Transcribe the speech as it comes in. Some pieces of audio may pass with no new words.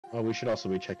Oh, we should also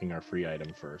be checking our free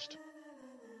item first.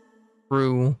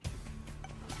 True.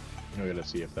 We gotta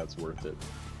see if that's worth it.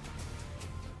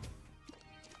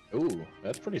 Ooh,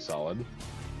 that's pretty solid.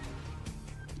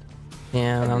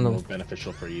 Yeah, That'd I'm be the... more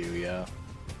beneficial for you, yeah.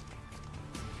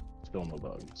 Still no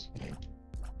bugs.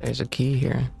 There's a key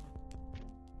here.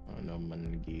 Oh, no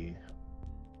monkey.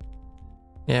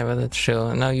 Yeah, but that's chill.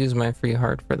 And I'll use my free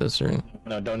heart for this room.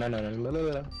 No, don't,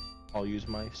 no. I'll use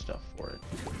my stuff for it.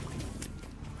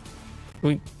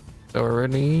 We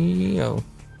already... Oh.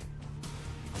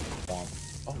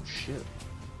 Oh, shit.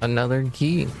 Another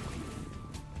key.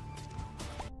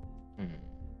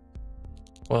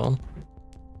 Well.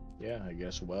 Yeah, I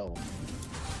guess well.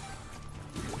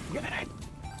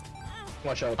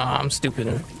 Watch out. Oh, I'm stupid.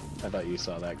 I thought you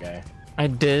saw that guy. I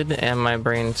did, and my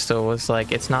brain still was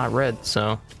like, it's not red,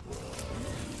 so...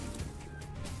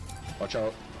 Watch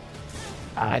out.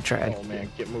 I tried. Oh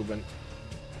man, get moving.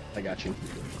 I got you.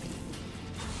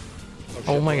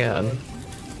 Oh my god.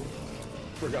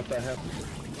 Forgot that happened.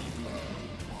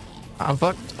 I'm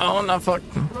fucked. Oh, not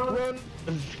fucked. Run!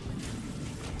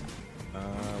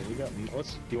 We got...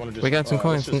 Let's... Do you want to just... We got some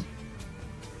coins. Just...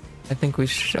 I think we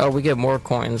should... Oh, we get more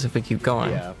coins if we keep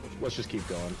going. Yeah, let's just keep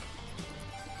going.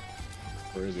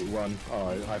 Where is he? Run. Oh,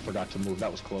 I forgot to move.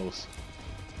 That was close.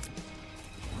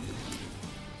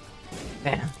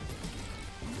 Damn.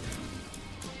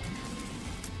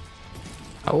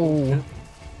 Oh. I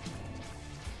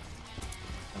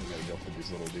gotta go for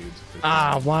these little dudes.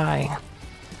 Ah, why?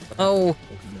 Oh.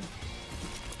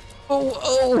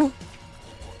 Oh.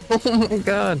 Oh my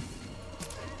god.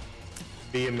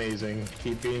 Be amazing.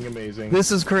 Keep being amazing. This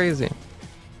is crazy.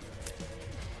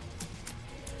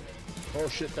 Oh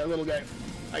shit, that little guy.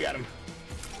 I got him.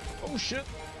 Oh shit.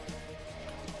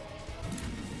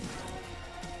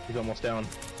 He's almost down.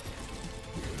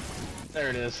 There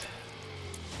it is.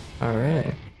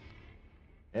 Alright.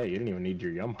 Yeah, you didn't even need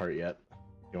your yum heart yet.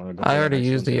 You wanna go? I already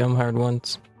used the yum hard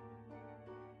once.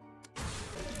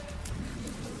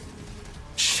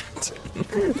 Shit.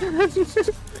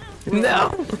 No.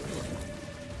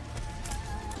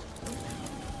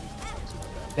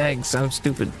 Thanks, I'm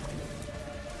stupid.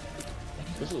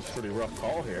 This was a pretty rough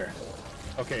call here.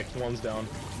 Okay, one's down.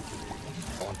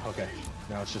 One. Okay,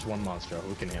 now it's just one monster.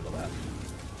 We can handle that.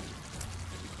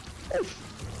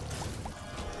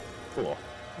 Cool.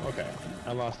 Okay,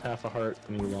 I lost half a heart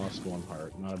and you lost one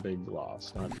heart. Not a big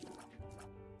loss. Not.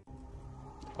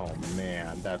 Oh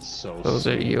man, that's so. Those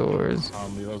are sweet. yours.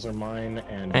 Those are mine,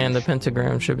 And the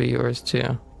pentagram should be yours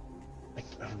too. I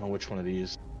don't know which one of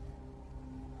these.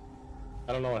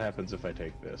 I don't know what happens if I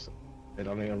take this. I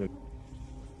don't even.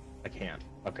 I can't.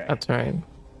 Okay. That's right.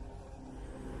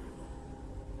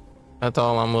 That's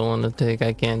all I'm willing to take.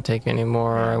 I can't take any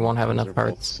more, or I won't have enough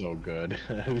parts. So good.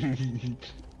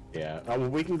 Yeah. Well,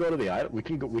 we can go to the island. We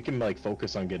can go. We can like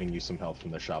focus on getting you some health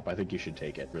from the shop. I think you should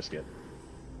take it. Risk it.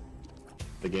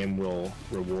 The game will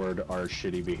reward our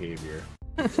shitty behavior.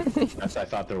 I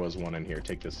thought there was one in here.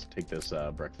 Take this. Take this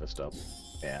breakfast up.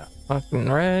 Yeah. Fucking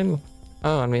right.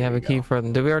 Oh, and we have a key for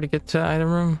them. Did we already get to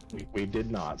item room? We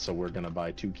did not. So we're gonna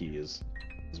buy 2 keys,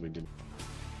 because we did.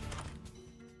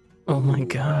 Oh my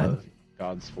god.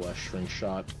 God's flesh shrink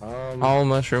shot. All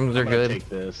mushrooms are good. Take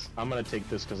this. I'm gonna take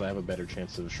this because I have a better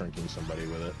chance of shrinking somebody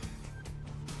with it.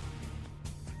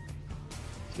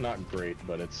 It's not great,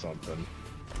 but it's something.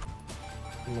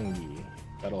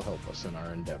 That'll help us in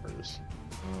our endeavors.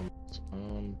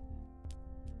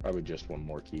 Probably just one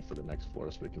more key for the next floor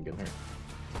so we can get there.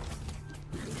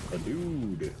 A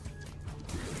dude.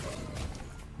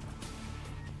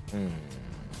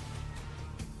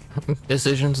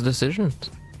 Decisions.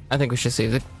 I think we should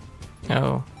save it.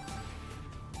 Oh.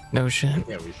 No shit.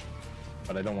 Yeah, we should.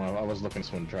 But I don't want to. I was looking at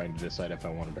someone trying to decide if I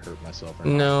wanted to hurt myself or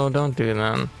not. No, don't do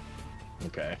that.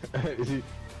 Okay.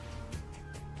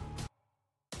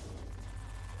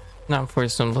 Not for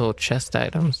some little chest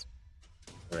items.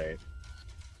 Right.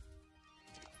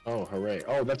 Oh, hooray.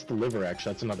 Oh, that's the liver,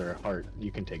 actually. That's another heart.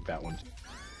 You can take that one.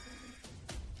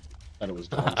 Thought it was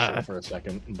gone for a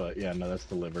second, but yeah, no, that's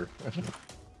the liver.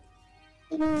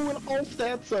 Ooh, and all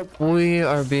stats up. We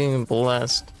are being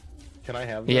blessed. Can I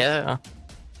have this? Yeah.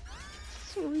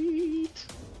 Sweet.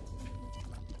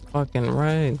 Fucking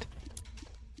right.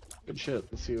 Good shit.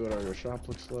 Let's see what our shop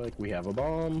looks like. We have a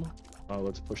bomb.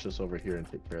 Let's push this over here and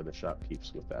take care of the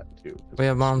shopkeepers with that too. We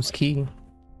have mom's key.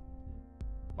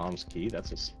 Mom's key?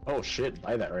 That's a... Oh shit,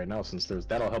 buy that right now since there's...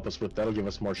 That'll help us with... That'll give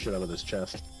us more shit out of this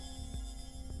chest.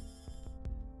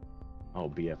 Oh,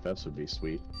 BFFs would be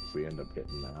sweet if we end up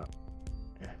getting that.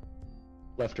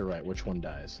 Left or right, which one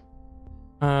dies?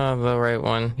 The right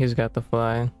one. He's got the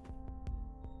fly.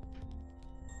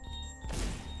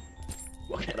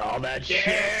 Look at all that shit!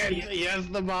 Yes,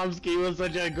 the bomb ski was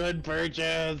such a good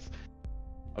purchase!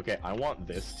 Okay, I want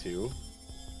this too.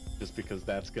 Just because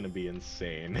that's gonna be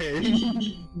insane.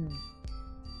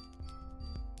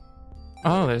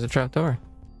 Oh, there's a trapdoor.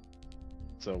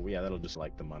 So yeah, that'll just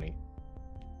like the money.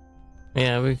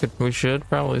 Yeah, we should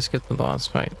probably skip the boss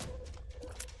fight.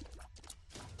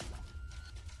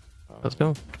 Let's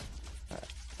go.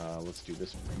 Let's do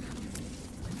this.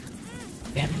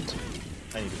 Damn it.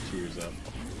 I need to tears up.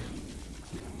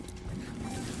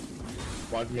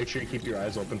 Well, make sure you keep your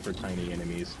eyes open for tiny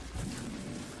enemies.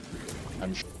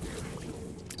 I'm sure.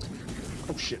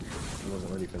 Oh shit! I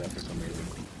wasn't ready for that for some reason.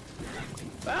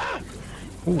 Ah!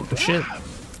 Ooh, shit.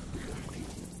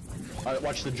 Alright,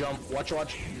 watch the jump. Watch.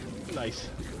 Nice.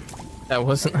 That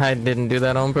wasn't. I didn't do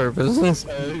that on purpose.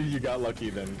 You got lucky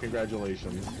then.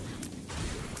 Congratulations.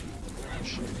 Oh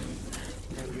shit.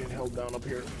 I'm being held down up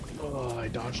here. Oh, I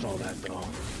dodged all that though.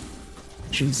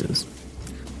 Jesus.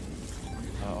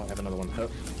 Oh, I have another one. Oh.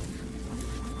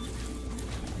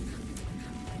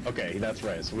 Okay, that's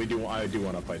right. So I do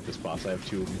want to fight this boss. I have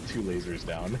two lasers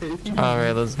down. All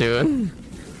right, let's do it.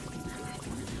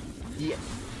 Yeah.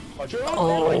 Watch it.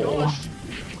 Oh my gosh.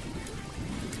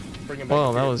 Bring him back.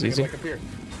 Whoa, that was easy. Back up here.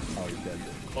 Oh, he's dead.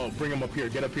 Oh, bring him up here.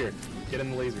 Get up here. Get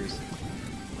in the lasers.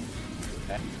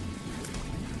 Okay.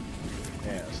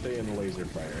 Yeah, stay in the laser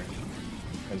fire.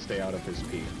 And stay out of his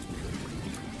pee.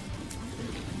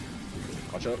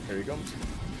 Watch out. Here he comes.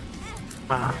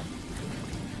 Ah.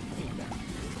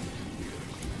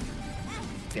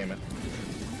 Damn it.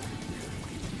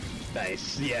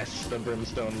 Nice. Yes, the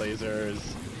brimstone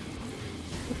lasers.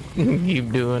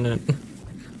 Keep doing it.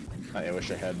 I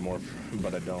wish I had more,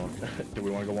 but I don't. Do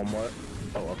we want to go one more?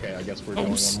 Oh, okay. I guess we're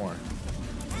doing one more.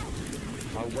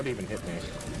 Oh, what even hit me?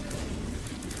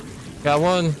 Got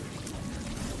one.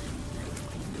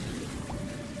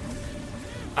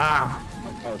 Ah.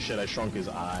 Oh shit! I shrunk his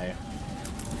eye.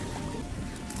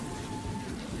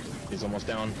 He's almost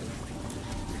down.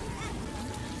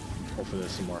 Hopefully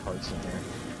there's some more hearts in here.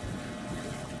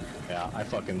 Yeah, I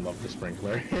fucking love the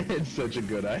sprinkler. It's such a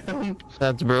good item.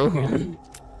 That's broken.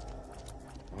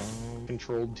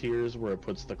 Controlled tiers where it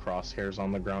puts the crosshairs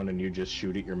on the ground and you just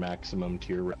shoot at your maximum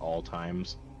tier at all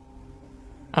times.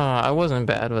 I wasn't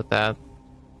bad with that.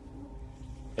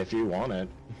 If you want it.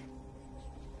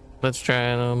 Let's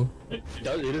try it.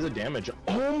 It is a damage.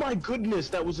 Oh my goodness,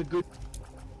 that was a good...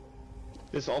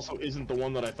 This also isn't the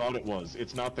one that I thought it was.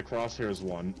 It's not the crosshairs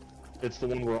one. It's the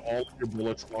one where all of your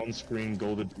bullets on screen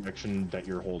go the direction that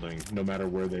you're holding, no matter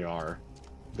where they are.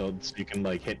 So you can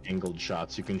like hit angled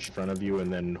shots. You can shoot in front of you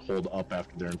and then hold up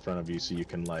after they're in front of you, so you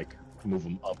can like move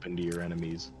them up into your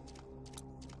enemies.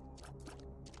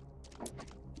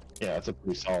 Yeah, it's a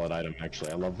pretty solid item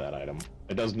actually. I love that item.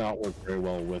 It does not work very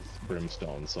well with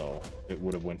brimstone, so it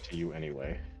would have went to you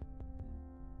anyway.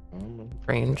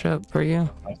 Range up for you.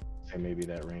 I'll say maybe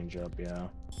that range up, yeah.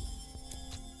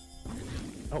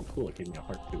 Oh, cool! It gave me a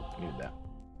heart too. I needed that.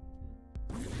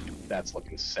 That's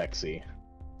looking sexy.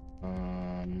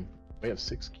 We have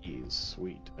 6 keys.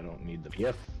 Sweet. I don't need them.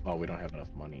 Yeah. Oh, we don't have enough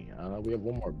money. We have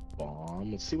one more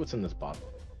bomb. Let's see what's in this bottle.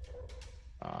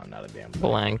 Not a damn thing.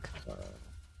 Blank.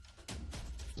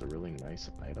 It's a really nice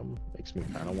item. Makes me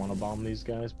kind of want to bomb these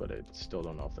guys, but I still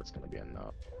don't know if that's going to be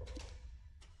enough.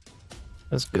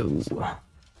 Let's go.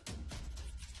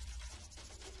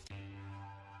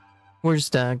 We're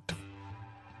stacked.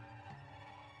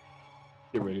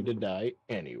 Get ready to die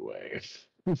anyway.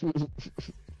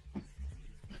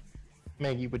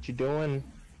 Maggie, what you doing?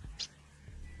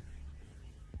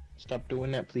 Stop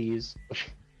doing that, please.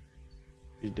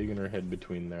 She's digging her head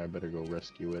between there. I better go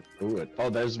rescue it. Ooh, oh,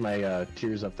 there's my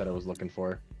tears up that I was looking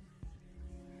for.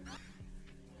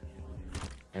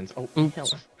 And oh,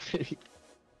 hell.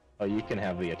 Oh, you can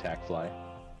have the attack fly.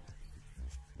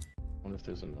 I wonder if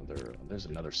there's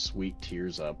another sweet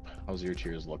tears up. How's your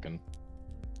tears looking?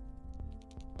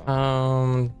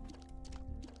 I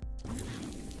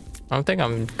don't think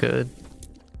I'm good.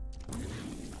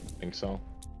 Think so?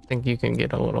 I think you can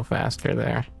get a little faster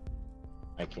there.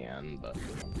 I can, but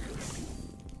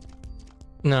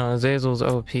no, Azazel's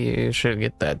OP. You should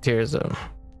get that tears up.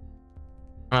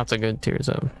 That's a good tears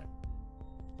up.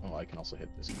 oh, I can also hit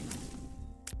this.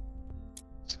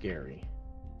 Scary.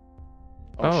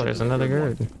 Oh, shit, there's another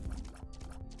one. gird.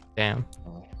 Damn.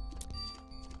 Oh.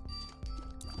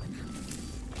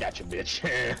 Gotcha, bitch.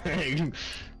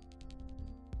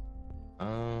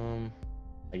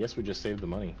 I guess we just saved the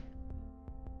money.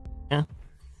 Yeah.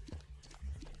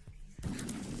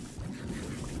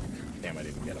 Damn, I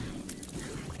didn't get him.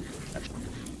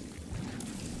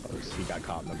 Oh, he got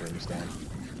caught in the brimstone.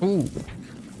 Ooh.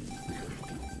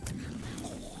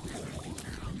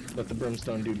 Let the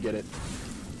brimstone dude get it.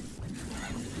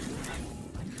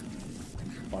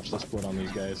 Watch the split on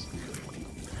these guys.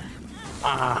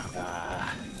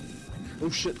 Ah. Oh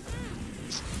shit.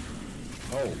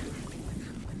 Oh.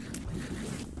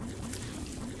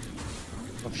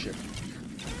 Oh shit.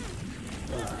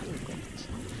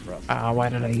 Rough. Ah, why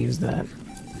did I use that?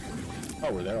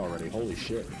 Oh, we're there already. Holy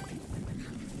shit.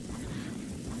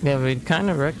 Yeah, we kind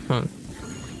of wrecked one.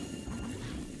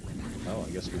 Oh,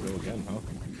 I guess we go again, huh?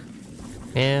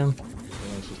 Yeah. Yeah,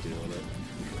 let's just deal with it.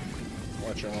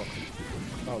 Watch out.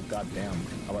 Oh, goddamn.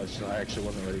 I actually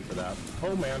wasn't ready for that.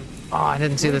 Oh, man. Oh, I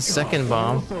didn't see the second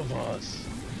bomb. Both of us.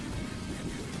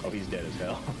 Oh, he's dead as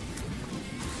hell.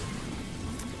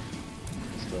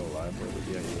 Still alive, brother.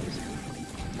 Yeah, he is.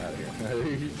 Out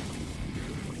of here.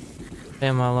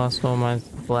 Damn, I lost all my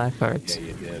black hearts. Yeah,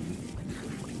 you did.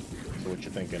 So what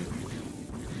you thinking?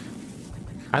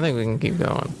 I think we can keep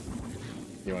going.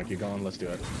 You want to keep going? Let's do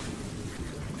it.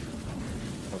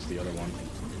 What's the other one?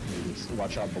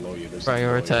 Watch out below you. There's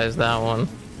Prioritize that one.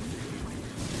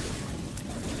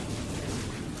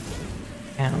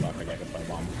 Damn. I got hit by a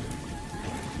bomb.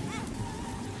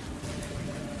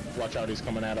 Watch out, he's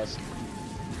coming at us.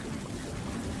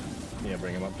 Yeah,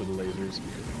 bring him up to the lasers.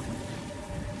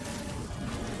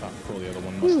 Oh, cool, the other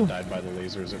one must have died by the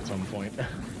lasers at some point.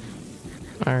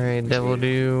 Alright, Devil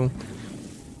do.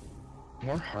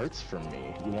 More hearts from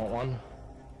me. You want one?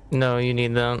 No, you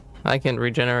need that. I can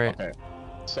regenerate. Okay.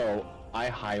 So, I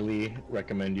highly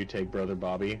recommend you take Brother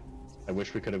Bobby. I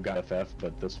wish we could have got FF,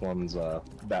 but this one's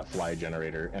that fly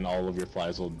generator, and all of your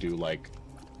flies will do like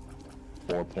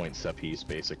 4 points a piece,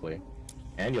 basically.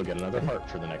 And you'll get another heart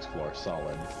for the next floor.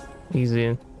 Solid.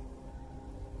 Easy.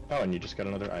 Oh, and you just got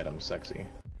another item. Sexy.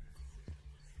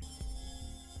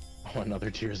 Oh, another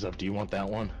Tears Up. Do you want that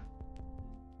one?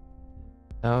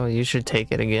 Oh, you should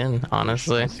take it again,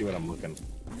 honestly. Let's see what I'm looking.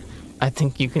 I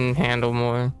think you can handle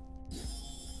more.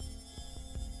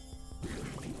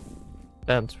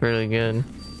 That's really good.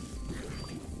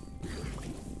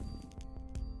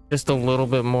 Just a little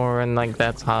bit more and like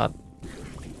that's hot.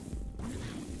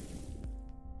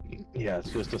 Yeah,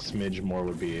 it's just a smidge more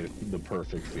would be the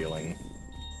perfect feeling.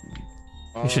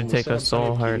 You should take a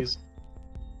soul heart.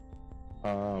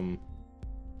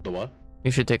 The what?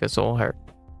 You should take a soul heart.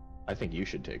 I think you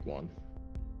should take one.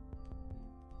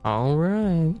 All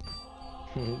right.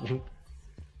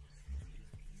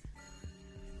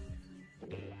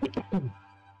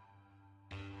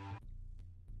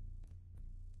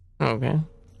 Okay.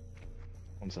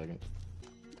 1 second.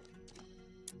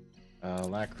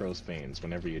 Lacrose veins.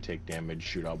 Whenever you take damage,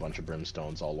 shoot out a bunch of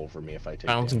brimstones all over me if I take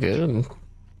Sounds damage. good.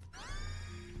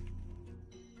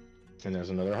 And there's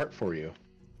another heart for you.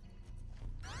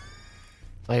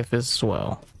 Life is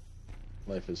swell.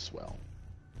 Life is swell.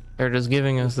 They're just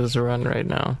giving us this run right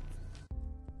now.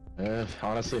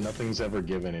 Honestly, nothing's ever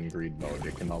given in greed mode.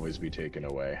 It can always be taken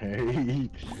away.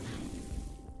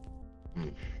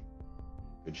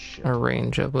 Good shit. A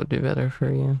range up would do better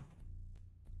for you.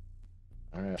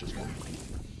 Alright, just one.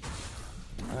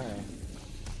 Alright.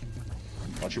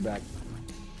 Watch your back.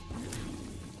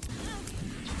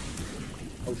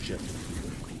 Oh shit.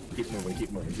 Keep moving,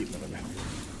 keep moving, keep moving.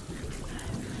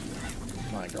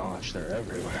 My gosh, they're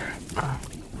everywhere.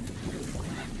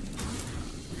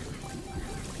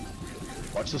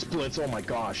 Watch the splits, oh my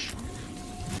gosh.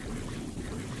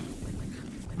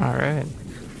 Alright.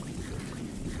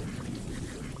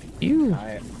 You.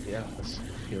 Yeah,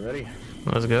 you ready?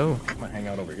 Let's go. I'm gonna hang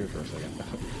out over here for a second.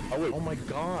 Oh wait, oh my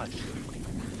gosh.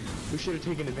 We should have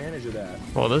taken advantage of that.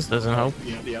 Well, this doesn't help.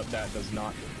 Yep, that does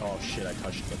not. Oh shit, I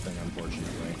touched the thing,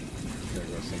 unfortunately. There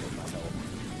goes some of my health.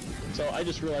 So I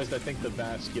just realized I think the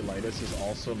vasculitis is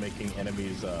also making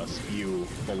enemies spew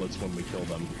bullets when we kill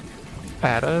them.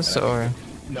 At us, or?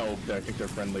 No, I think they're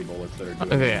friendly bullets that are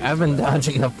doing Okay, I've been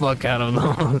dodging the fuck out of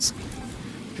those.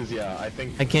 Because, yeah, I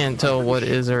think... I can't tell what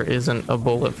is or isn't a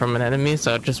bullet from an enemy,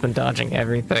 so I've just been dodging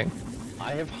everything.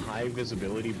 I have high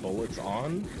visibility bullets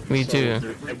on. Me so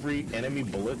too. Every enemy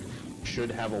bullet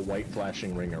should have a white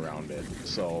flashing ring around it.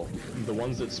 So the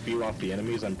ones that spew off the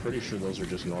enemies, I'm pretty sure those are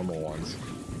just normal ones.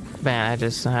 Man, I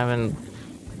just have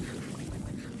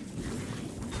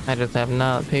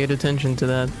not paid attention to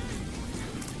that.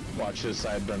 Watch his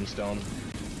side, Brimstone.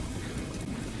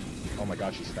 Oh my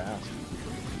gosh, he's fast.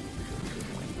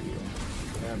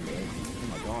 Yeah, man. Oh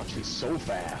my gosh, he's so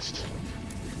fast.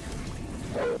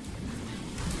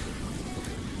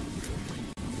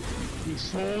 He's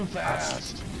so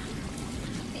fast.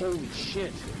 Holy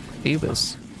shit.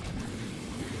 Phoebus.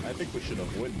 I think we should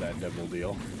avoid that devil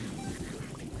deal.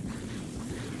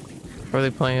 What are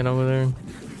they playing over there?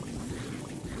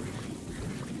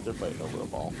 They're fighting over a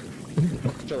ball.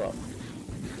 Chill out.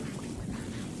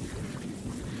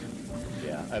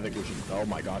 Yeah, I think we should. Oh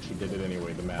my gosh, he did it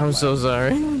anyway. The mad I'm lad. so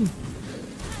sorry.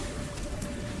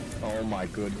 Oh my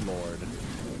good lord.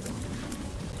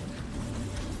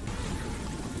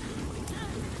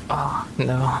 Oh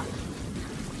no.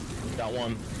 Got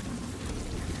one.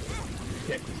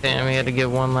 Damn, we had to get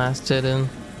one last hit in.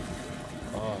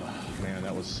 Oh man,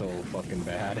 that was so fucking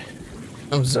bad.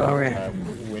 I'm sorry.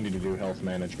 We need to do health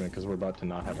management because we're about to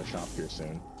not have a shop here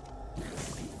soon.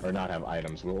 Or not have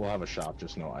items. We'll have a shop,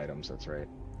 just no items. That's right.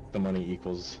 The money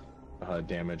equals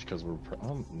damage because we're.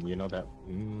 You know that.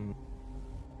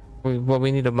 Well,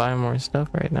 we need to buy more stuff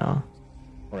right now.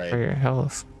 Right. For your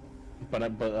health. But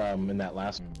in that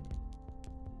last.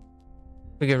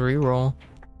 We can re-roll.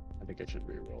 I think I should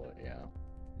re-roll it. Yeah.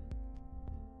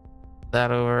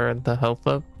 That over the health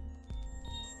up.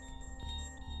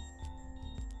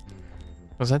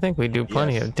 Because I think we do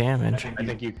plenty of damage. I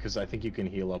think you can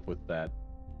heal up with that.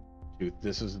 Dude,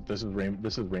 this is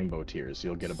rainbow tears. So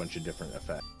you'll get a bunch of different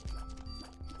effects.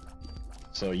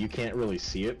 So you can't really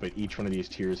see it, but each one of these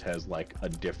tiers has like a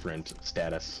different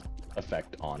status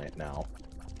effect on it now.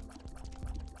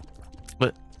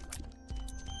 But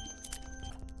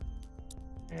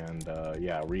and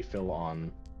yeah, refill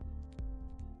on.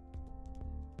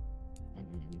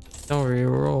 don't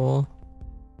re-roll.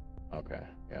 Okay,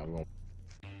 yeah, we won't.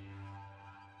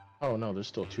 Oh no, there's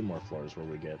still 2 more floors where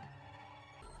we get.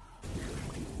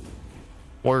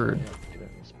 Word.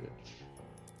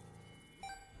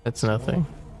 That's nothing.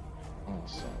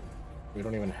 Awesome. We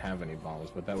don't even have any bombs,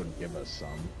 but that would give us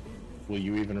some. Will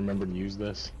you even remember to use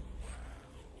this?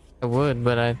 I would,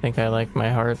 but I think I like my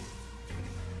heart.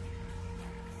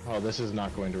 Oh, this is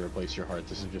not going to replace your heart.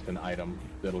 This is just an item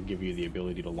that'll give you the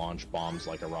ability to launch bombs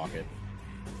like a rocket.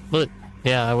 But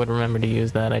yeah, I would remember to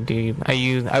use that.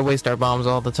 I waste our bombs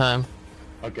all the time.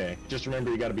 Okay, just remember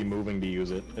you gotta be moving to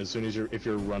use it. As soon as if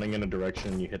you're running in a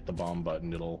direction and you hit the bomb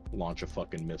button, it'll launch a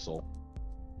fucking missile.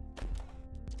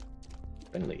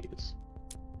 Friendlies.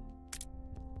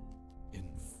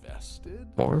 Infested?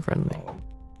 More friendly.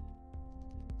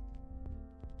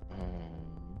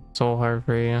 So hard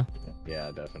for you.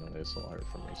 Yeah, definitely. It's so hard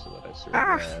for me so that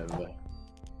I survive.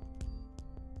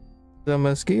 The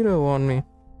mosquito on me.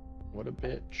 What a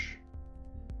bitch.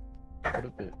 What a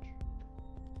bitch.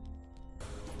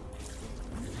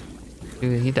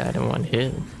 Dude, he died in one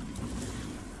hit.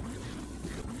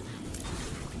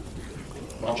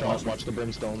 Watch out, watch the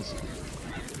brimstones.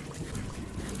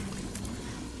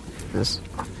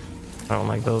 I don't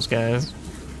like those guys.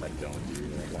 I don't,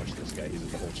 dude. Watch this guy. He's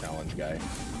the whole challenge guy.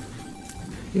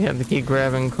 You have to keep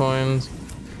grabbing coins,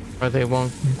 or they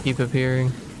won't keep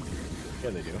appearing. Yeah,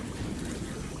 they do.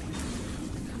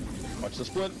 Watch the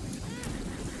split.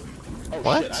 Oh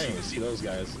What? shit, I didn't even see those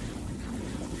guys.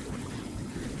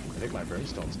 I think my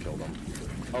brimstones killed them.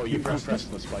 Oh, you pressed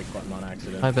the spike button on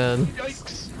accident. My bad.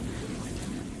 Yikes!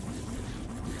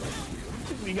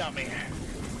 You got me.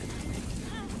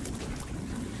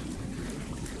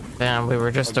 Damn, we were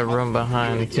just a room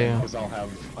behind too. Because I'll have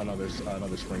another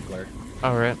sprinkler.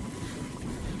 Alright.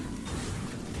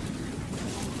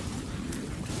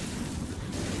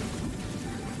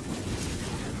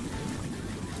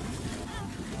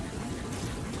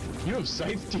 You have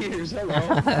scythe tears, hello!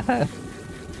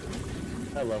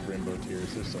 I love rainbow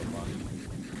tears, they're so fun.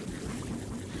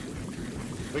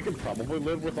 We could probably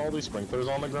live with all these sprinklers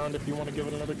on the ground if you want to give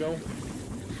it another go.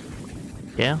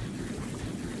 Yeah.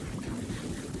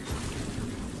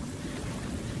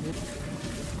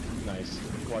 Nice.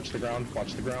 Watch the ground,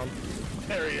 watch the ground.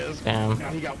 There he is. Damn. Now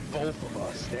he got both of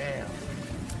us, damn.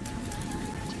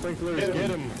 Sprinklers, get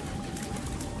him.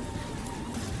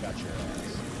 Got your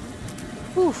ass.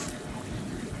 Oof.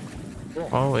 Cool.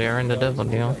 Oh, we are in the devil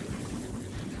deal.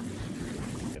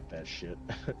 Get that shit.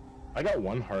 I got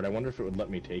 1 heart. I wonder if it would let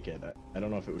me take it. I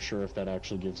don't know if it was sure if that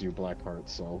actually gives you black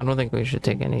hearts, so. I don't think we should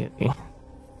take any of these. Do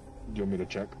you want me to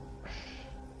check?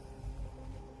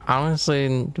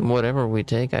 Honestly, whatever we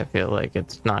take, I feel like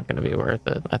it's not going to be worth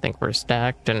it. I think we're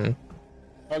stacked, and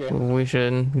Okay. we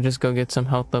should just go get some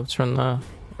health ups from the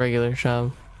regular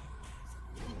shop.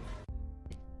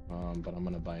 But I'm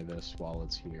gonna buy this while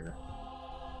it's here.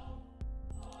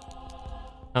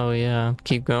 Oh yeah,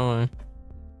 keep going.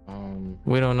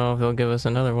 We don't know if they'll give us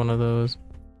another one of those.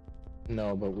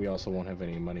 No, but we also won't have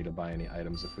any money to buy any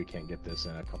items if we can't get this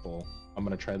in a couple. I'm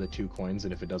gonna try the 2 coins,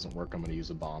 and if it doesn't work, I'm gonna use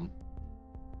a bomb.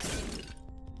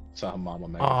 So Mama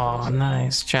Mega. Oh,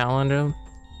 nice. Challenge him.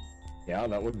 Yeah,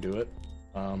 that would do it.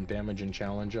 Damage and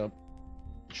challenge up.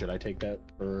 Should I take that,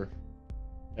 or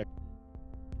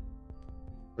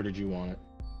did you want it?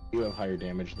 You have higher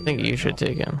damage than I think me you right should now.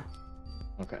 take him.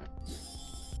 Okay.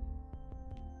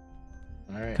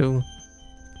 Alright. Cool.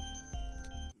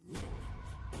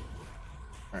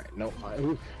 Alright,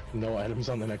 no items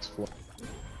on the next floor.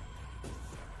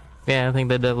 Yeah, I think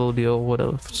the devil deal would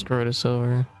have screwed us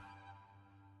over.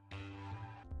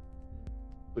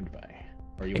 Goodbye.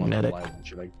 Or you want the Magnetic. fly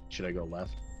one? Should I go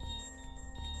left?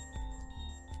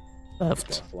 Left.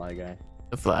 That fly guy.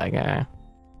 The fly guy.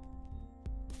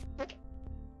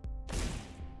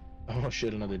 Oh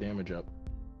shit, another damage up.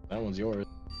 That one's yours.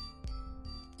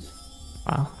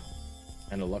 Wow.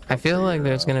 And a luck I up feel for like your,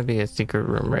 there's gonna be a secret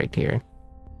room right here.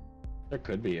 There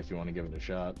could be if you want to give it a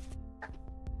shot.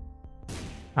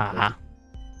 Aha.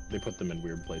 They put them in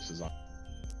weird places on.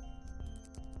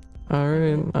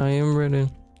 Alright, I am ready.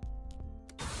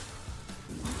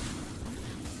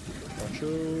 Watch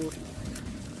out.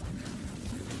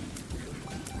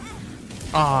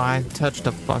 Oh, I touched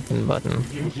a fucking button.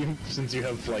 Since you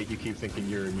have flight, you keep thinking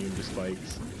you're immune to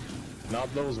spikes.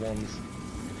 Not those ones.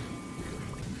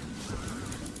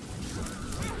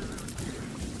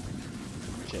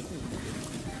 Shit.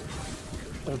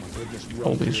 Oh my goodness, run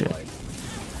Holy for your shit. life.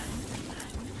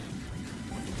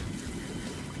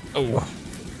 Oh.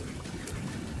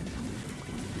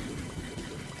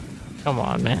 Come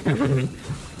on, man.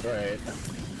 Right.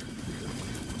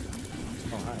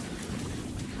 Oh, hi.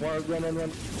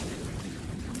 Run.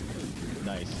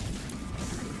 Nice.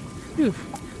 Phew.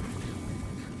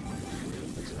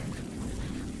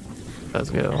 Let's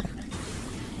go.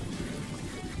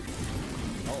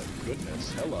 Oh,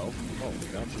 goodness. Hello. Oh,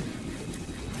 got you.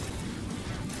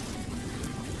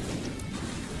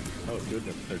 Oh,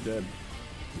 goodness. They're dead.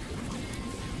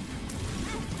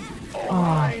 Oh,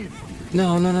 my!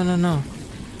 No.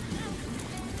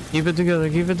 Keep it together,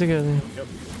 keep it together. Yep.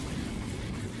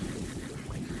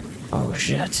 Oh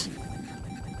shit.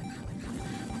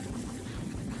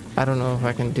 I don't know if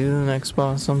I can do the next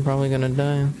boss. I'm probably gonna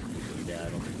die. Yeah, I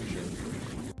don't think you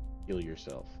should. Heal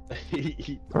yourself.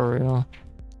 For real.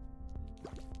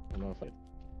 I don't know if I...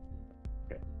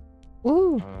 Okay.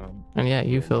 Woo! And yeah,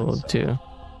 you heal feel it myself. too.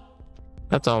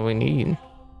 That's all we need.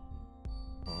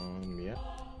 Yeah.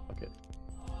 Okay.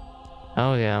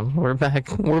 Oh yeah, we're back.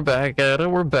 We're back at it.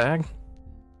 We're back.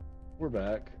 We're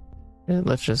back. Yeah,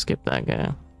 let's just skip that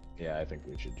guy. Yeah, I think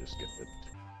we should just skip it.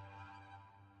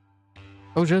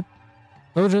 Oh shit.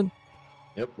 Oh shit.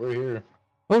 Yep, we're here.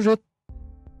 Oh shit.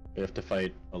 We have to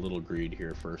fight a little greed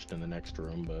here first in the next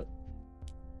room, but...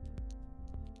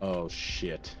 Oh,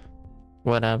 shit.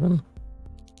 What happened?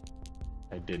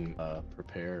 I didn't,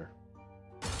 prepare.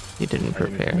 You didn't I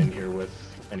didn't prepare. come in here with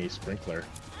any sprinkler.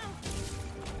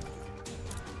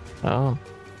 Oh.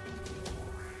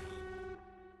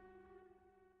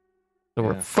 So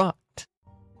we're Yeah. fucked.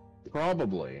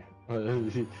 Probably.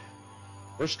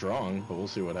 We're strong, but we'll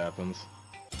see what happens.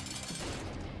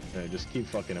 Yeah, just keep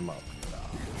fucking him up.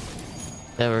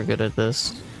 Yeah, we're good at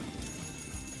this.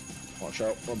 Watch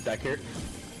out. Oh, back here.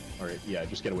 Alright, yeah,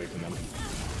 just get away from them.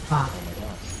 Ah, Oh my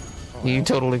gosh. Oh, you hell.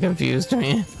 totally confused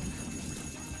me.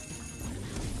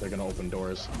 They're gonna open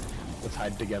doors. Let's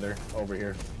hide together over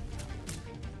here.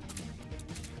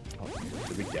 Oh,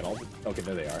 did we get all the... Okay,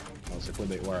 there they are. I was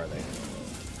like, where are they?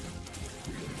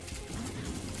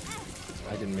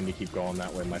 I didn't mean to keep going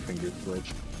that way, my fingers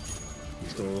glitched.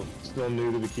 Still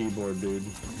new to the keyboard, dude.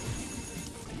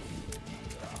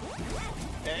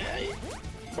 Hey!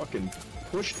 Fucking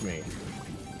pushed me.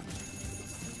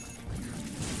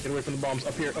 Get away from the bombs.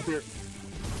 Up here, up here.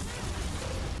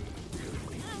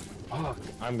 Fuck,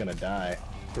 I'm gonna die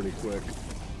pretty quick.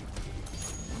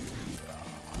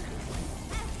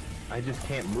 I just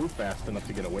can't move fast enough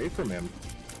to get away from him.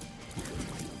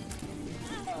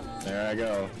 There I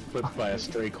go. Clipped by a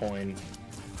stray coin.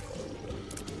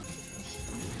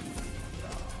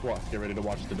 What? Get ready to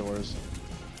watch the doors.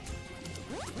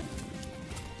 Oh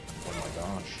my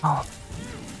gosh. Oh.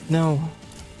 No.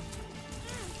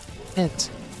 It.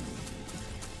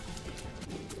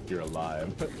 You're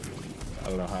alive. I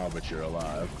don't know how, but you're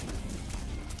alive.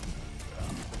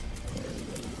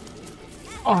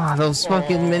 Oh, those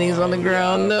fucking minis on the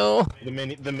ground, no. The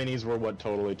minis were what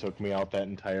totally took me out that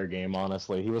entire game,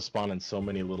 honestly. He was spawning so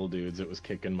many little dudes, it was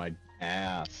kicking my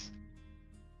ass.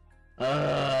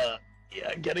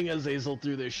 Yeah, getting Azazel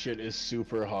through this shit is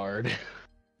super hard.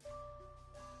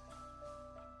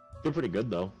 They're pretty good,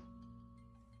 though.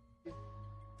 You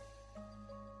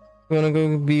wanna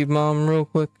go beat mom real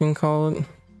quick and call it?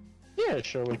 Yeah,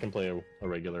 sure, we can play a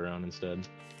regular round instead.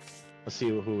 Let's see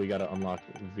who we gotta unlock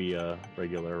via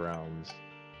regular rounds.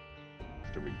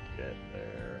 After we get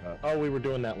there. Oh, we were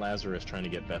doing that Lazarus trying to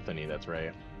get Bethany, that's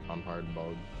right. On hard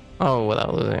mode. Oh,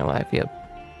 without losing a life, yep.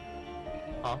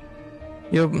 Huh?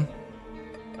 Yup.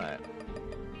 Alright.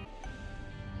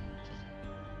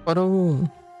 Oh.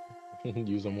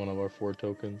 Use on one of our 4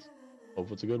 tokens.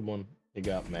 Hope it's a good one. You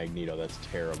got Magneto. That's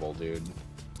terrible, dude.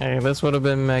 Hey, this would have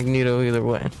been Magneto either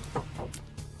way.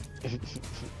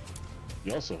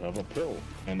 You also have a pill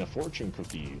and a fortune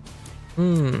cookie.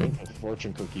 Hmm. A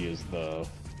fortune cookie is the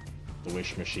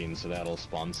wish machine, so that'll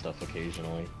spawn stuff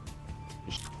occasionally.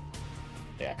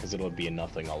 Yeah, because it'll be a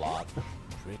nothing a lot.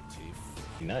 Pretty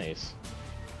nice.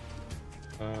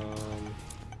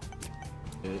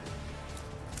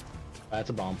 That's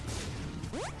a bomb.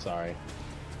 Sorry.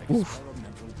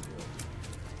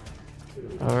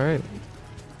 All right.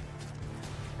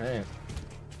 Hey.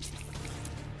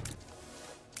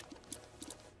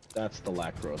 That's the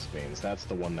lacrose beans. That's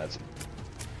the one that's.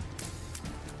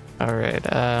 All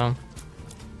right.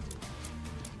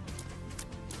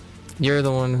 You're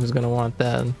the one who's gonna want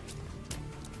that.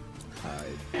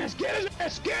 Yes, get his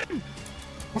ass! Get him!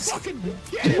 Fucking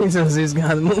get him! Jesus, he's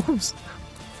got moves.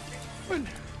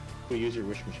 We use your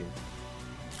wish machine.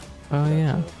 Oh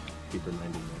yeah. Keep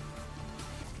reminding me.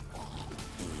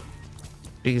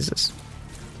 Jesus.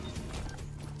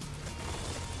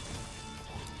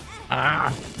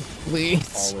 Ah,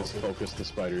 please. Always focus the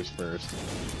spiders first.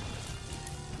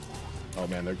 Oh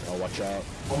man, they're. Oh, watch out!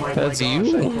 Oh my That's gosh,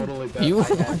 you. I totally bet You I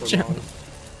had watch the out. wrong.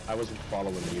 I was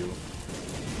following you.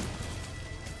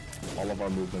 All of our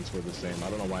movements were the same. I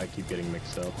don't know why I keep getting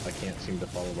mixed up. I can't seem to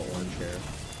follow the orange hair.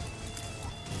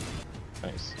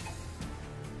 Nice.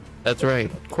 That's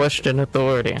right. Question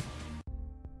authority.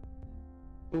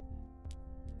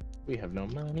 We have no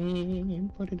money.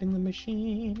 Put it in the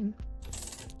machine.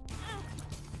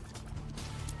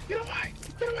 Get away!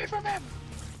 Get away from him!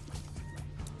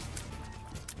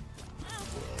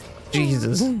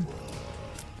 Jesus.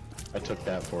 I took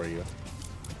that for you.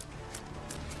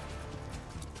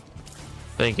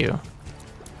 Thank you.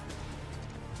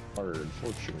 Hard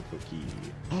fortune cookie.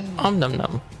 Num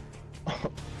num.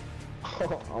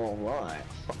 Alright.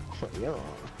 Yeah.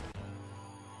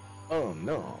 Oh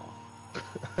no.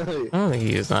 I don't think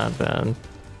he's that bad.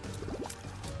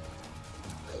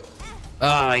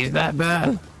 Ah, he's that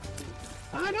bad.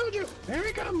 I told you! There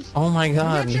he comes! Oh my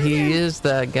god, he is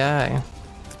that guy.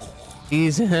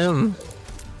 He's him.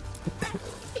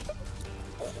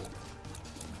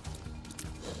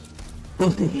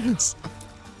 Please.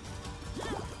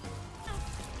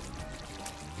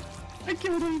 I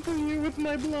killed him for you with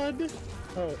my blood!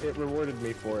 Oh, it rewarded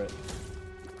me for it.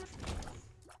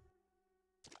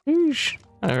 Sheesh.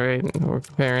 Alright, we're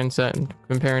comparing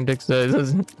dick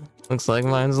sizes. Looks like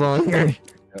mine's longer.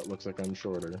 It looks like I'm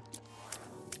shorter.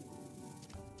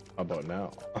 How about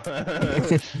now?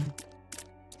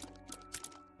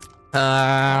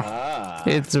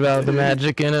 It's about the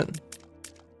magic in it.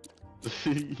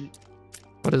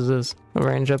 What is this? A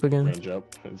range up again? Range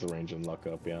up. It's a range and luck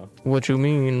up, yeah. What you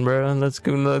mean, bro? Let's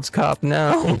go. Let's cop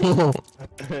now.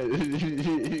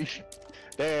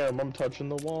 Damn, I'm touching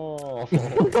the wall. I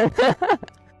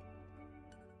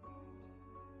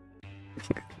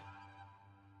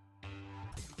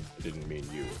didn't mean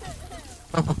you.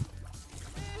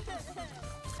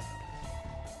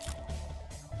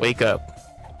 Wake up.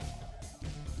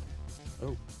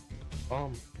 Oh.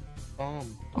 Bomb.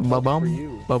 Ba Health bum. for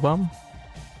you. Ba bum.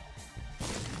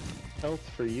 Health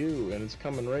for you, and it's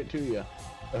coming right to you.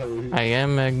 Oh. I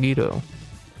am Magneto.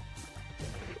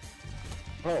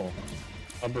 Oh.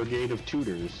 A brigade of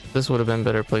tutors. This would have been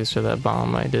better place for that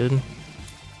bomb I did.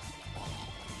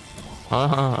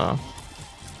 Ah.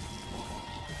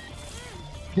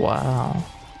 Wow.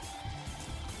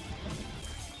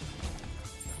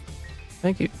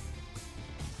 Thank you.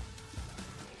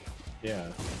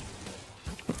 Yeah.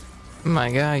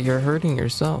 My God, you're hurting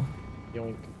yourself.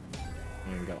 Yoink.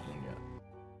 I ain't got one yet.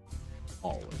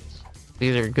 Always.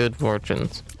 These are good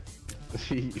fortunes.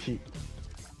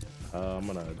 I'm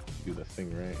gonna do the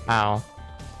thing right. Ow.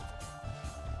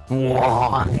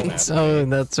 Whoa. Oh,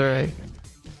 that's right.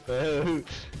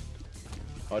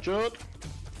 Watch out!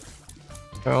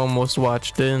 I almost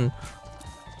watched in.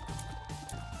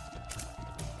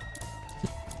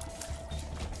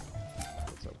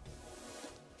 What's up?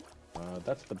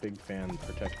 That's the big fan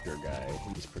protector guy.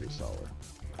 He's pretty solid.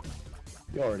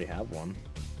 You already have one.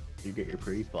 You get your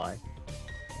pre-fly.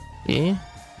 Yeah?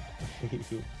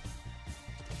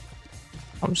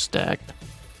 I'm stacked.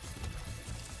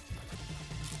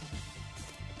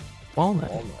 Walnut.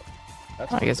 Walnut.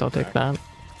 That's I guess I'll take crack. that.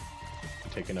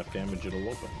 Take enough damage, it'll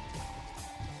open.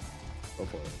 Go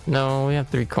for it. No, we have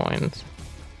 3 coins.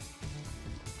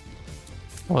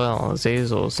 Well,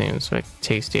 Azazel seems like a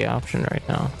tasty option right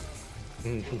now.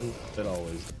 It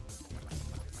always.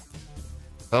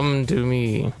 Come to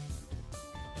me.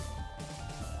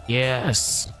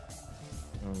 Yes.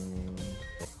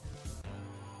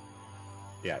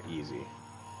 Yeah, easy.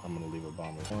 I'm gonna leave a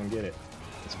bomb. Come on, get it.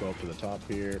 Let's go up to the top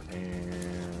here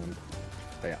and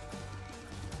yeah.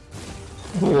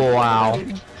 Wow.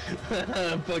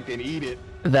 Fucking eat it.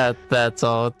 That's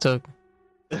all it took.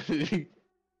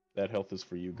 That health is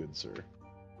for you, good sir.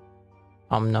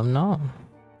 Num nom.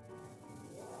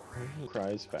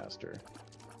 Cries faster.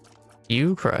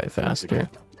 You cry faster.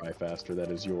 Cry faster.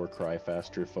 That is your cry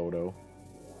faster photo.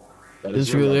 That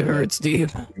This really hurts,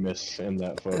 Steve. Miss in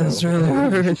that photo. This really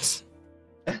hurts.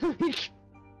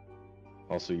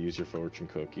 Also, use your fortune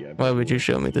cookie. Why would you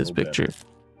show me this picture?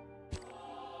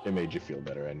 It made you feel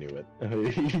better. I knew it.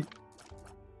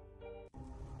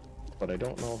 But I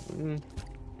don't know.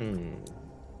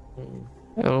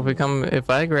 It'll become, if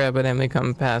I grab it and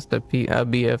become past a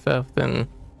BFF, then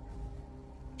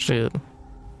shit.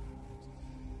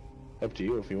 Up to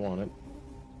you if you want it.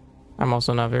 I'm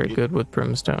also not very good with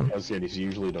brimstone. I was saying, you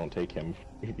usually don't take him.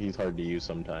 He's hard to use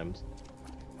sometimes.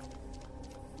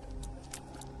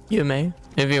 You may,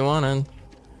 if you want it.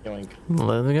 Yoink.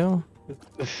 Let's go.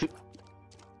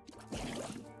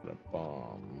 A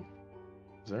bomb.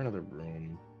 Is there another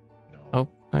room? No. Oh,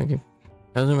 okay.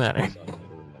 Doesn't matter. It's not another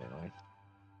room anyway.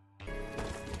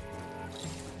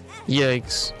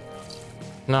 Yikes.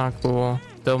 Not cool.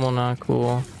 Double not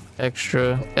cool.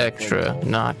 Extra,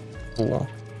 not cool.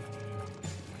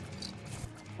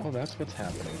 Oh, that's what's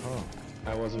happening, huh?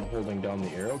 I wasn't holding down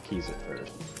the arrow keys at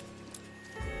first.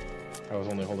 I was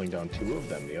only holding down 2 of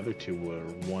them. The other 2 were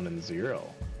 1 and 0.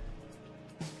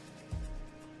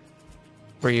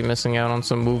 Were you missing out on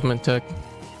some movement tech?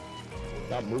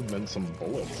 Not movement, some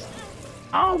bullets.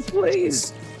 Oh,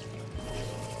 please!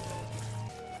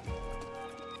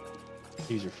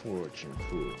 Use your fortune,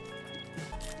 food.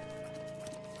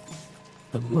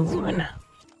 The moon.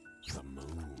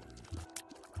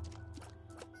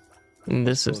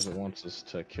 This is. It wants us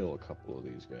to kill a couple of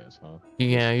these guys, huh?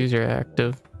 Yeah, use your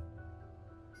active.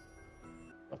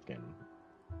 Fucking.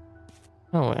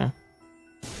 Oh yeah.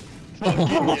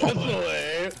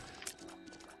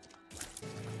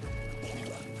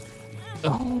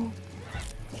 Oh.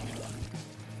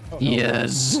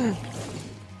 Yes.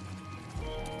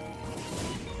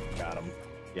 Got him.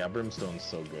 Yeah, brimstone's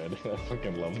so good. I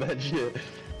fucking love that shit.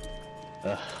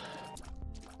 Ugh.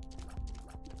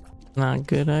 Not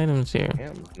good items here.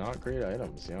 Damn, not great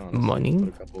items. Yeah. Honestly. Money. Put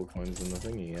a couple of coins in the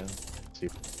thingy. Yeah. See.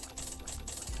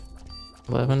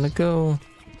 11 to go.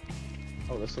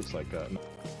 Oh, this looks like a.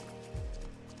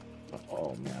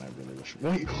 Oh man, I really wish.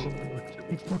 Wait.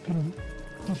 Fucking.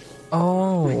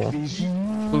 Oh,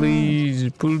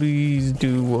 please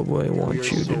do what I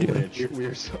want you to do. Rich. We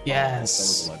are so.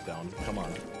 Yes. Oh, that was a letdown.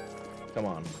 Come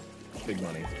on, big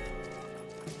money.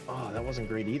 Oh, that wasn't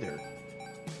great either.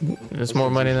 There's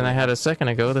more money than I had a second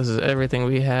ago. This is everything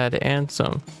we had and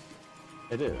some.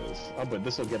 It is. Oh, but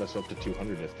this will get us up to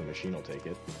 200 if the machine will take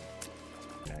it.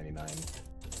 99.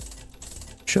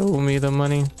 Show me the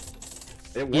money.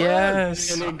 It worked,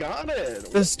 yes. and it got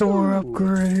it. The store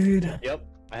upgrade. Yep.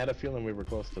 I had a feeling we were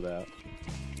close to that.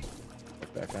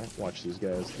 Look back, watch these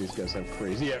guys. These guys have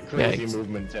crazy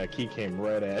movement tech. He came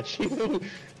right at you.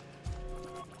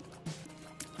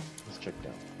 Let's check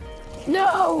down.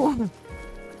 No.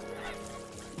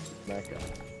 Back up.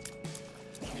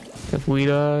 If we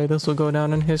die, this will go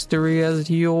down in history as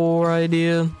your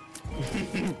idea.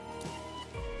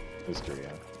 History,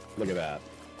 yeah. Look at that.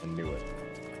 I knew it.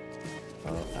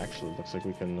 Actually, looks like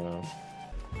we can.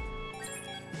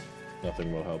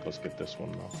 Nothing will help us get this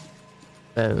one though.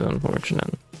 That is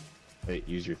unfortunate. Hey,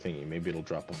 use your thingy. Maybe it'll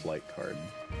drop a flight card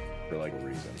for like a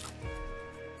reason.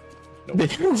 Nope.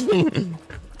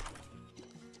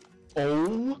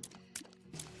 Oh,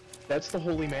 that's the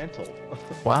holy mantle.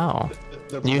 Wow.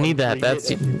 The You need that.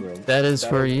 That is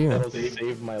for you. That'll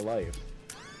save my life.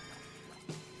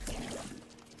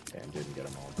 Damn, didn't get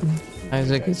them all.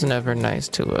 Isaac is never nice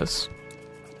to us.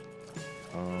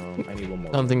 I need one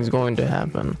more. Something's going to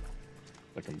happen.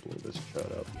 I can blow this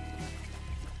shut up.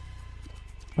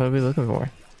 What are we looking for?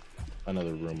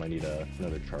 Another room. I need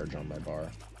another charge on my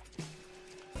bar.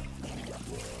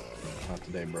 Not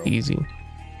today, bro. Easy.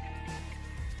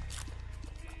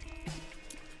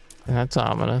 That's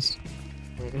ominous.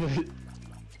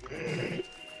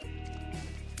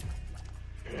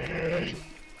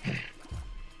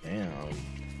 Damn.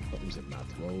 Something's in my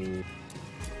throat.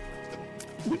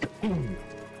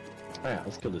 Alright,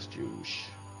 let's kill this juice.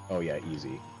 Oh yeah,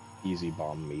 easy. Easy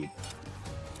bomb meat.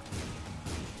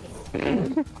 You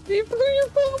blew your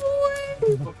bomb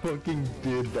away! I fucking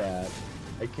did that.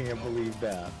 I can't believe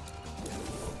that.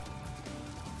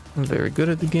 I'm very good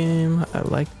at the game. I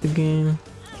like the game.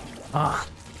 Ah,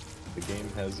 The game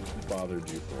has bothered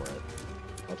you for it.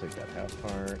 I'll take that half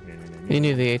heart. you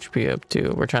need the HP up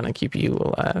too. We're trying to keep you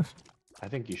alive. I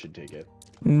think you should take it.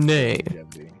 Nay.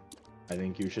 Longevity. I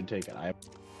think you should take it.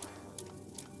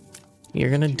 You're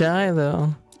gonna die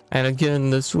though. And again,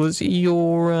 this was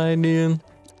your idea.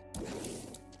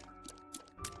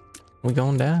 We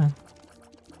gonna die.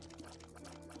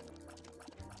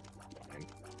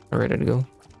 Ready to go.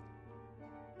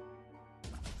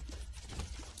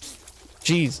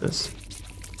 Jesus.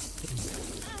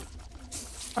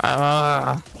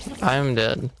 I'm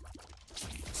dead.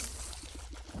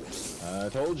 I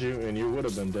told you, and you would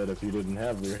have been dead if you didn't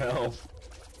have your health.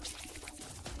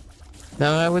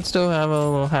 No, I would still have a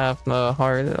little half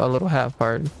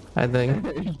heart, I think.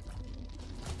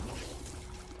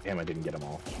 Damn, I didn't get them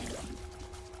all.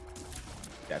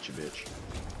 Gotcha, bitch.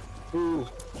 Ooh,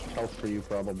 health for you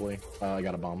probably. I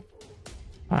got a bomb.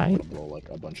 I'm gonna blow like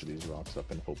a bunch of these rocks up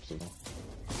in hopes of them.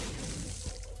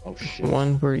 Oh shit.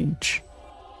 One for each.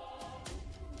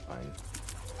 Fine.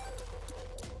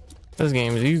 This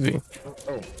game's easy.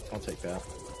 Oh, I'll take that.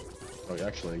 Oh,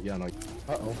 actually, yeah, no.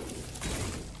 Uh-oh.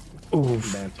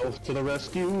 Oof. Mantle to the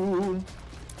rescue!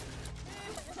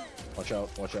 Watch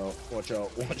out, watch out, watch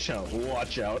out, watch out,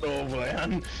 watch out, oh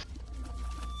man!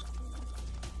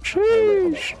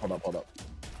 Sheesh. Hold up.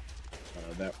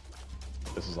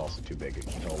 This is also too big.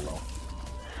 Oh no.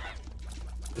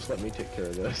 Just let me take care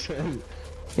of this.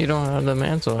 You don't have the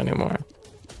mantle anymore.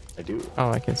 I do. Oh,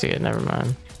 I can see it. Never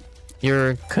mind.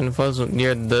 You're confused.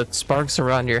 The sparks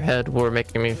around your head were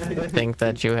making me think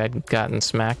that you had gotten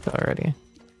smacked already.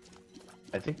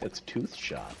 I think that's tooth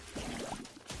shot.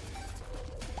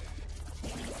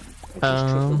 Which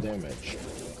is triple damage.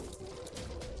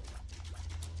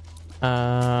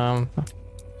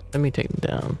 Let me take it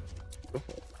down. Go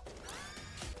for it.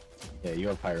 Yeah, you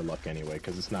have higher luck anyway,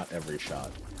 because it's not every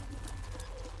shot.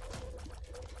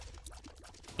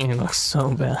 You look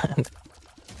so bad.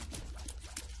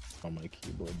 On my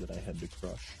keyboard that I had to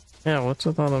crush. Yeah, what's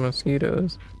with all the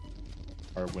mosquitoes?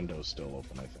 Our window's still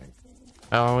open, I think.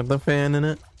 Oh, with the fan in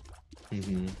it?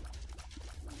 Mm-hmm.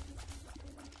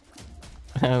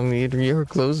 You're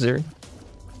closer.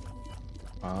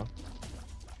 Huh?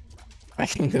 I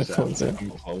can go closer.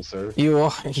 I'm closer. You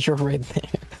are. You're right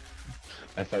there.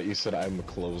 I thought you said I'm a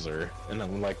closer, and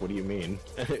I'm like, what do you mean?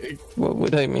 What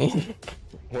would I mean?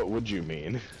 What would you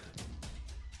mean?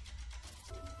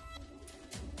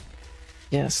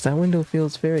 Yes, that window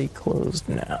feels very closed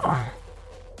now.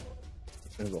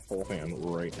 There's a whole hand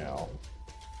right now.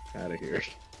 Out of here.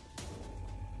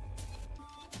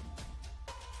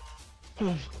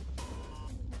 I'll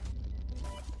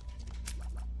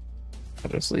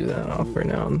just leave that off for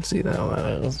now and see how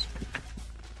that is.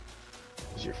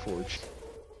 Is your forge?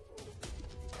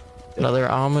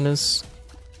 Another ominous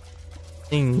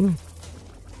thing.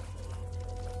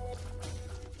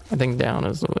 I think down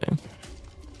is the way.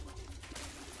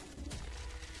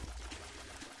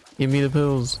 Give me the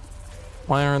pills.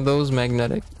 Why aren't those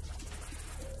magnetic?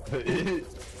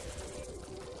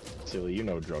 Silly, you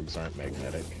know drugs aren't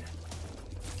magnetic.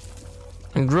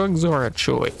 And drugs are a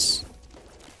choice.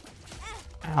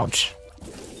 Ouch.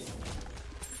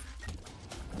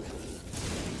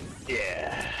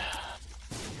 Yeah.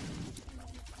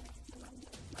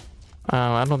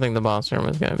 I don't think the boss room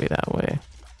is gonna be that way.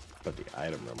 But the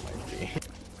item room might be.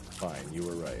 Fine, you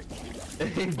were right.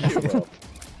 Give up.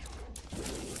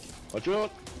 Watch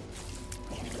out!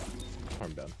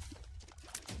 I'm done.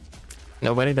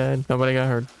 Nobody died. Nobody got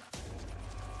hurt.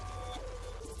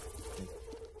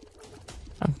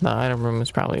 The item room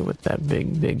is probably with that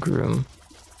big room.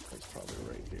 It's probably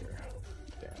right here.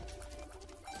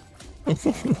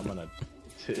 Damn. I'm gonna...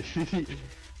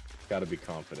 Gotta be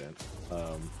confident.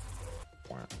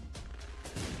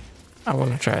 I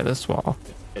want to try this wall.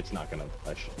 It's not gonna...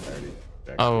 I already...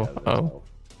 Oh.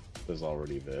 There's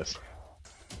already this.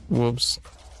 Whoops.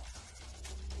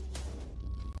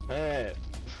 Hey,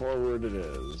 forward it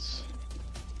is.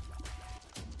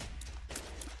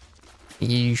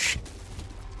 Yeesh.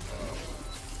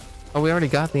 Oh, we already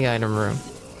got the item room.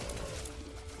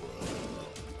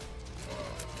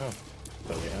 Oh,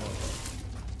 so we have.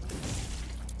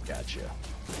 Gotcha.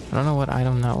 I don't know what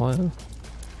item that was.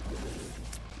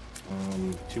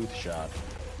 Tooth shot.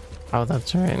 Oh,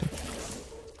 that's right.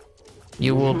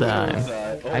 You will die.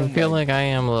 Oh I feel like I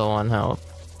am low on health.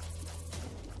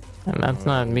 And that's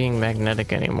not being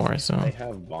magnetic anymore, so... I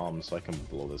have bombs, so I can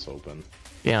blow this open.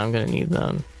 Yeah, I'm gonna need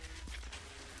them.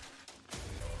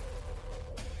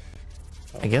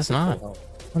 I guess not.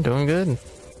 I'm doing good.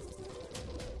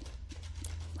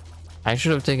 I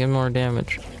should have taken more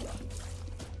damage.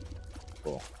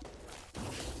 Cool.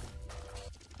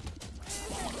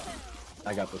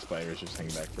 I got the spiders, just hang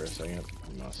back for a second.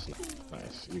 Nice.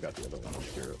 You got the other one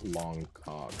with your long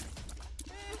cog.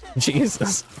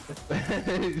 Jesus.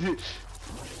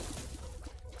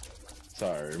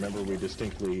 Sorry, remember we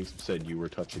distinctly said you were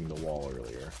touching the wall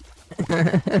earlier.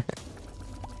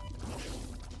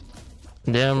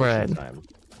 Damn right.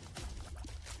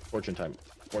 Fortune time.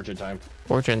 Fortune time.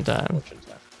 Fortune time. Fortune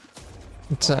time.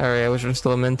 Sorry, I was just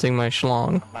lamenting my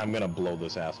schlong. I'm gonna blow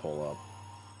this asshole up.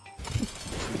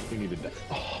 We need to die.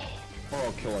 Oh, or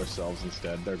I'll kill ourselves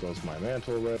instead. There goes my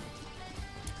mantle rip.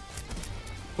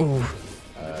 Ooh.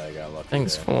 I got lucky.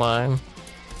 Thanks, there. fly.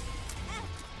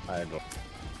 I go.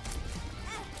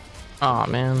 Aw,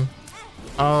 man.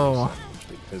 Oh.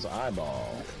 His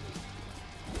eyeball.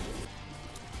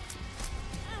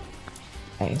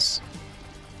 Nice.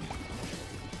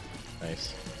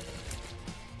 Nice.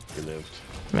 You lived.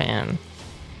 Man.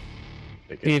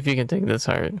 Take See it. if you can take this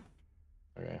heart.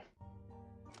 Okay.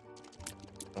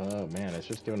 Oh man, it's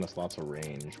just giving us lots of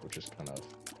range, which is kind of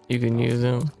You can use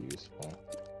him. useful.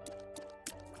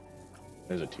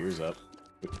 There's a tears up.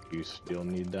 You still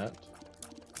need that?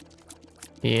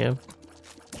 Yep.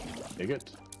 Take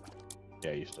it.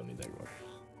 Yeah, you still need that one.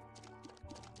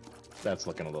 That's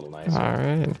looking a little nicer.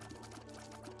 Alright.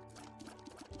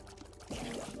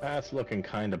 That's looking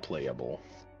kind of playable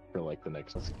for like the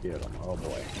next. Let's get them. Oh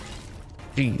boy.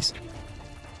 Jeez.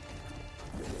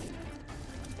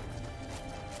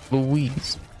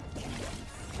 Louise.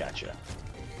 Gotcha.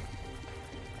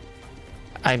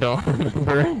 I don't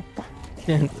remember.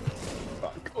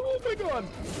 Fuck. Oh my god.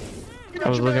 I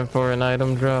was looking for an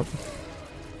item drop.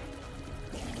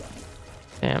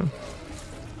 Damn.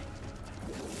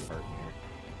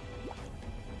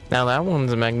 Now that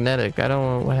one's magnetic. I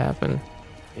don't know what happened.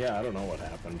 Yeah, I don't know what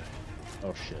happened.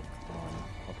 Oh shit.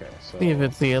 Okay, so. See if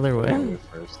it's the other way.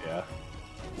 First, yeah.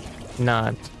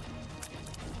 Not.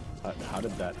 How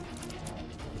did that?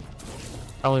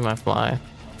 Probably my fly.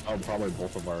 Oh, probably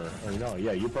both of our. Or no,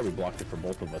 yeah, you probably blocked it for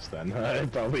both of us then.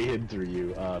 It probably hid through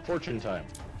you. Fortune time.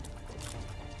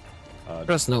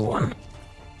 Trust no one. Okay.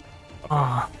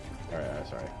 Ah, Alright,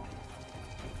 sorry.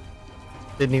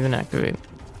 didn't even activate.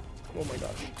 Oh my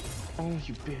gosh. Oh,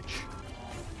 you bitch.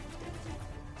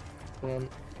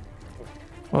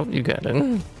 Oh, you got it.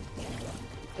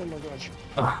 Oh my gosh.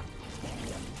 Ah,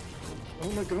 Oh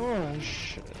my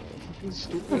gosh. Fucking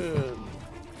stupid.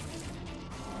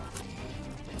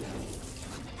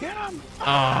 Get him!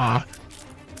 ah.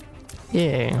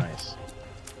 Yeah. Nice.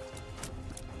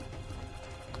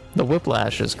 The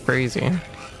whiplash is crazy.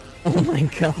 Oh my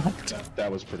god.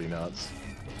 That was pretty nuts.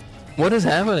 What is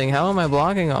happening? How am I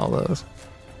blocking all those?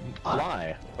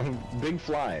 Fly. Big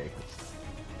fly.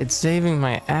 It's saving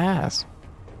my ass.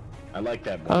 I like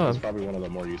that one. Oh. It's probably one of the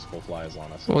more useful flies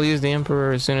on us. We'll use the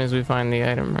Emperor as soon as we find the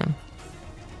item room.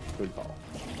 Good call.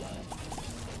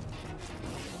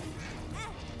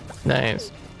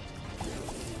 Nice.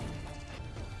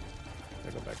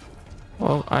 I go back.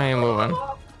 Well, I am moving.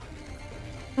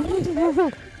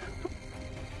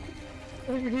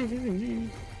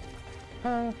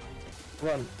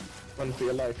 Run. Run for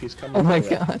your life. He's coming. Oh my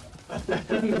for ya.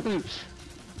 god.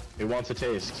 He wants a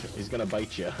taste. He's gonna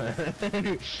bite you.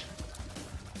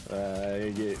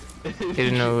 He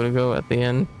didn't know where to go at the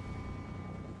end.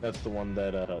 That's the one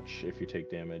that touch if you take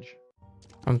damage.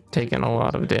 I'm taking a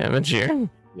lot of damage here.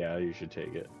 Yeah, you should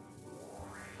take it.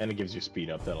 And it gives you speed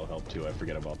up. That'll help too. I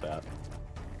forget about that.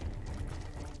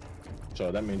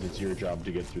 So that means it's your job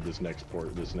to get through this next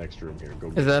room here.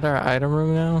 Go. Is that our item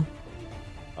room now?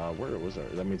 Where was our?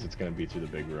 That means it's gonna be through the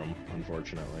big room,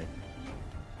 unfortunately.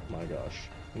 My gosh.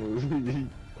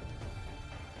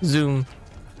 Zoom.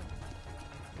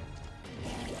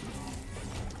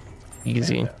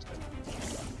 Easy.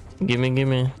 Fantastic.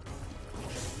 Gimme.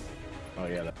 Oh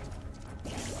yeah.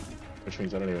 Which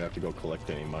means I don't even have to go collect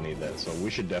any money. So we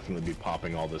should definitely be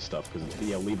popping all this stuff. Cause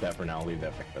yeah, leave that for now. Leave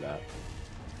that for that.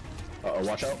 Uh-oh,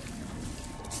 watch out.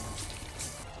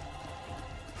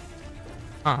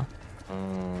 Huh.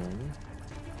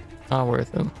 Not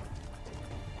worth it.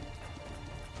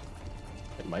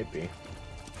 It might be.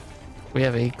 We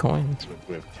have 8 coins.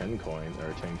 We have 10 coins,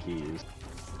 or 10 keys.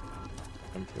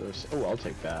 Empress. Oh, I'll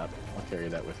take that. I'll carry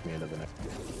that with me into the next.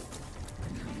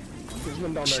 There's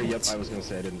one down there. Yep, I was gonna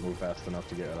say I didn't move fast enough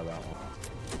to get out of that one.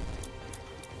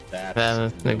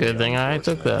 That's a good thing I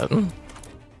took that.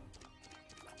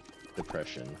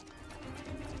 Depression.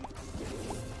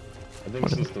 I think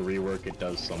since the rework it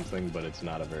does something, but it's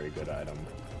not a very good item.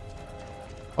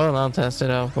 Well, I'll test it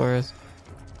out for us.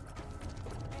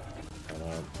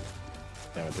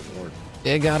 Damn, it didn't work.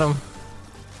 Yeah, got him.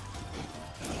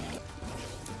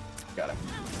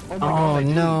 Oh my god, Oh I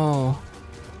did. no.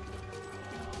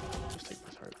 Just take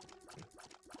this heart.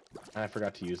 I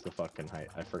forgot to use the fucking height.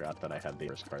 I forgot that I had the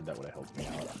first card. That would have helped me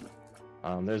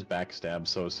out. There's backstab,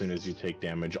 so as soon as you take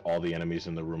damage, all the enemies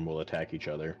in the room will attack each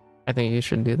other. I think you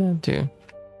should do that too.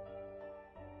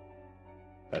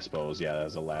 I suppose, yeah,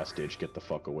 as a last ditch, get the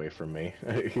fuck away from me.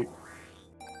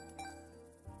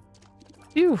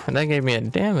 Phew, that gave me a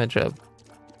damage up.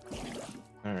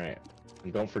 Alright.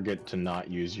 And don't forget to not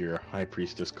use your High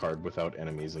Priestess card without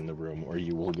enemies in the room, or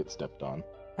you will get stepped on.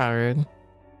 Alright.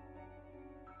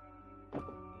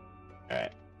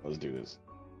 Alright, let's do this.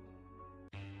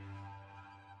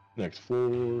 Next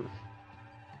floor.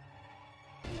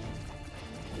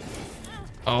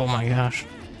 Oh my gosh.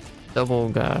 Double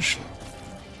gosh.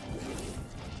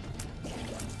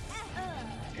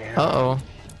 Damn. Uh-oh.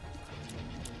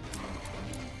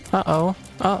 Uh-oh.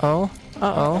 Uh-oh.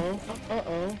 Uh-oh.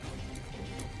 Uh-oh.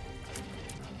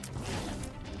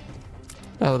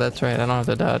 Oh, that's right. I don't have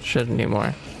to dodge shit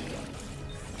anymore.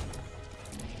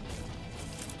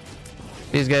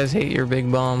 These guys hate your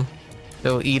big bomb.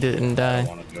 They'll eat it and I die.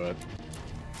 want to do it.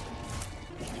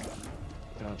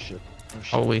 Oh shit. Oh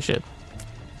shit. Holy shit.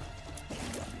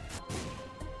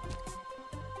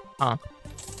 Huh.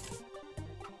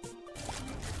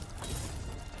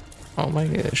 Oh my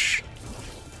gosh.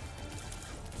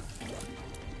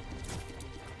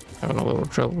 Having a little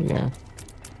trouble here.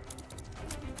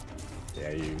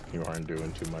 Yeah, you aren't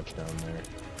doing too much down there.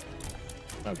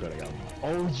 Oh good, I got him.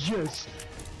 Oh yes!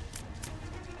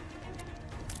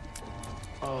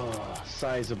 Oh,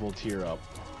 sizable tear up.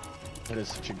 That is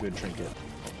such a good trinket.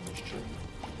 Oh shit.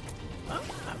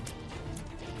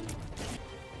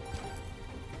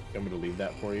 You want me to leave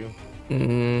that for you?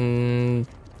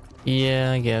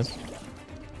 Yeah, I guess.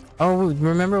 Oh,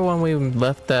 remember when we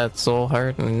left that soul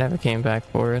heart and never came back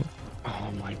for it?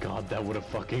 Oh my god, that would have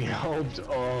fucking helped.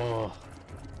 Oh.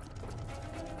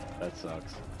 That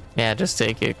sucks. Yeah, just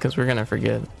take it, because we're gonna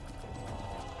forget.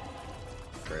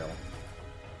 Trail.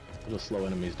 It'll slow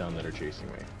enemies down that are chasing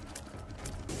me.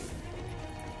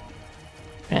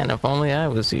 And if only I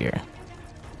was here.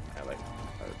 I like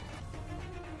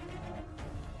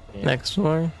yeah. Next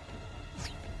floor.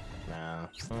 Nah.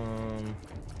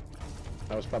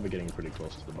 I was probably getting pretty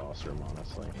close to the boss room,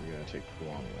 honestly. You're gonna take the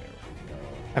long way. No.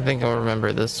 I think I'll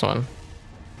remember this one.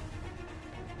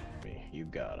 You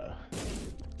gotta.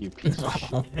 You piece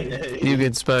of shit. You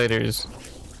get spiders.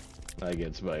 I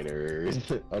get spiders.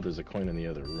 Oh, there's a coin in the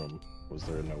other room. Was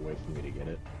there no way for me to get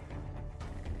it?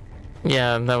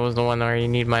 Yeah, that was the one where you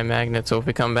need my magnet, so if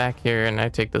we come back here and I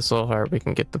take the soul heart, we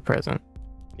can get the present.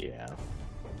 Yeah.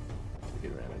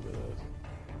 Get advantage of this.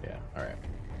 Yeah, alright.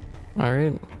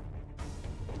 Alright.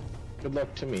 Good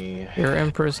luck to me. Your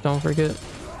Empress, don't forget.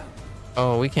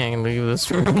 Oh, we can't leave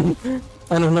this room.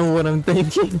 I don't know what I'm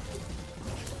thinking.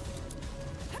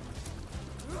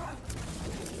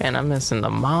 Man, I'm missing the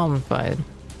mom fight.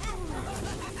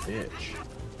 Bitch.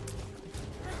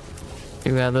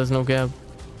 Too bad there's no gap.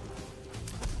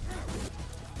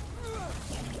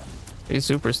 He's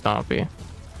super stompy.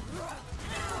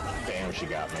 Damn, she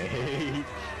got me.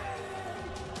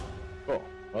 Cool.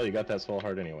 Well, you got that soul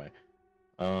heart anyway.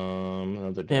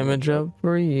 Another Damage up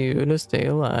for you to stay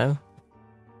alive.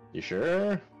 You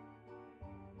sure?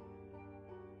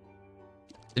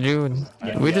 Did you?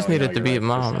 We just needed to beat right.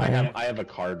 mom, right? I have a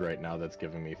card right now that's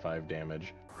giving me 5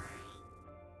 damage.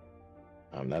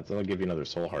 That'll give you another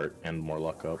soul heart and more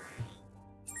luck up.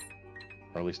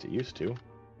 Or at least it used to.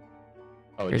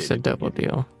 Oh, it Here's did. a double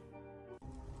deal.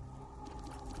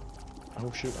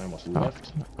 Oh shoot, I almost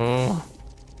left. Oh.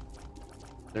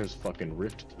 There's fucking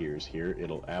rift tears here.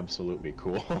 It'll absolutely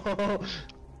cool.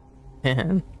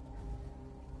 Man.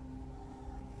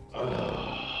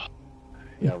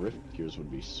 Yeah, rift tears would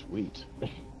be sweet.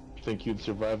 Think you'd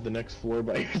survive the next floor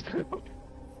by yourself?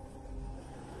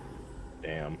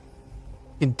 Damn.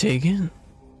 You take it?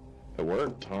 It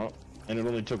worked, huh? And it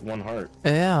only took 1 heart.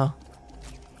 Yeah.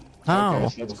 How? Okay,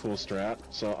 so that's a cool strat.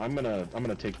 So I'm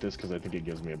gonna take this because I think it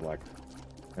gives me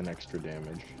an extra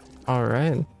damage. All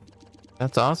right.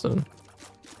 That's awesome.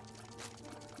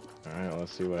 All right,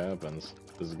 let's see what happens.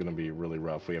 This is gonna be really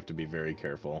rough. We have to be very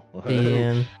careful.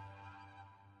 And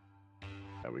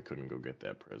Yeah, we couldn't go get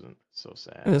that present. So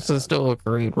sad. this is still a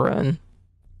great run.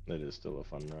 It is still a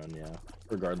fun run, yeah.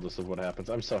 Regardless of what happens.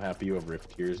 I'm so happy you have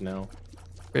rift tears now.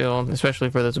 Real, especially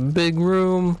for this big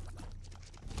room.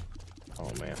 Oh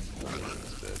man.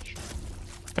 This bitch.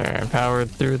 Alright,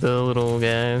 powered through the little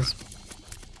guys.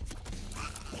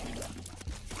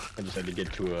 I just had to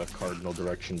get to a cardinal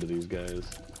direction to these guys.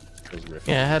 Those rift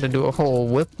Yeah, I had to do a whole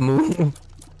whip move.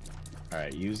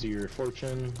 Alright, use your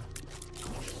fortune.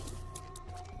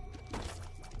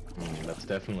 That's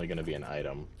definitely gonna be an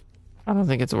item. I don't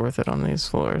think it's worth it on these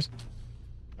floors.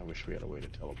 I wish we had a way to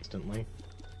tell instantly.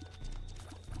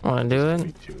 Wanna do it?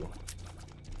 Me too.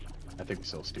 I think we're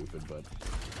so stupid, but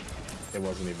it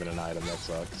wasn't even an item. That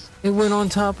sucks. It went on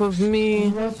top of me.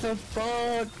 What the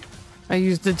fuck? I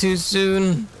used it too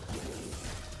soon.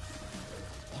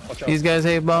 Watch out. These guys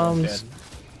hate bombs.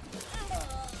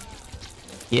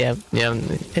 Dead. Yeah,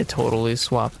 it totally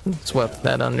swept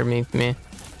that underneath me.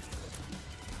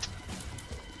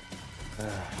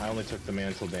 I only took the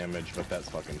mantle damage, but that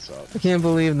fucking sucks. I can't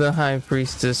believe the High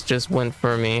Priestess just went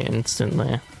for me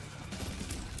instantly.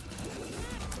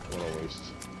 What a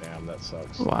waste. Damn, that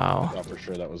sucks. Wow. I thought for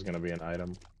sure that was gonna be an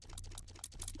item.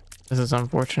 This is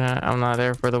unfortunate. I'm not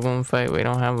there for the wound fight. We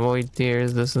don't have void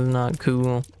tears. This is not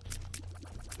cool.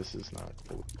 This is not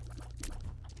cool.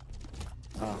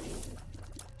 Ah.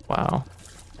 Wow.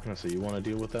 So you want to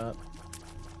deal with that?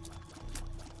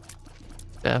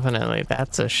 Definitely.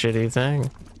 That's a shitty thing.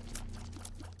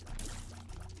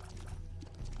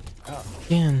 Ah.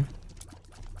 Again.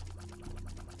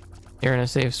 You're in a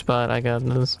safe spot. I got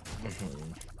this.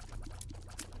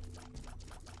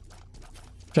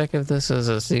 Check if this is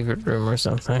a secret room or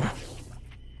something.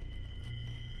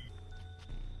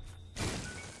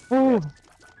 Oh.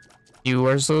 You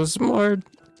are so smart.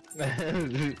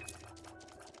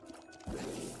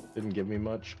 Didn't give me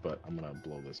much, but I'm gonna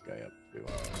blow this guy up too.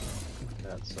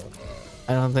 That's so.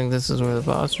 I don't think this is where the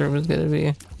boss room is gonna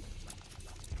be.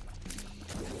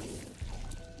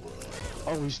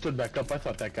 Oh, he stood back up. I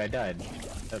thought that guy died.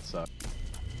 That sucked.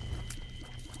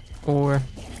 Or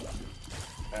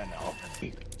I know.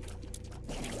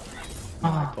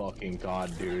 My fucking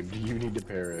god, dude. You need to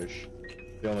perish.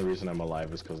 The only reason I'm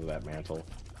alive is because of that mantle.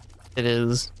 it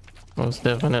is. Most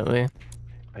definitely.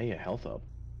 I need a health up.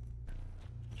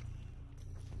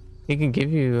 He can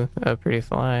give you a pretty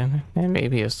fly and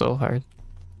maybe a soul heart.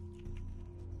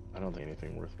 I don't think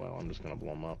anything worthwhile. I'm just gonna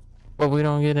blow him up. But we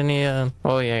don't get any,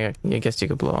 oh yeah, I guess you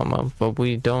could blow them up, but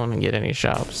we don't get any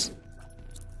shops.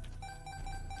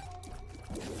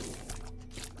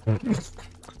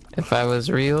 If I was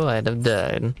real, I'd have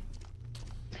died.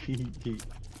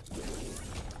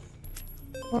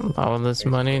 All of this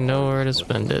money, nowhere to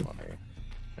spend it.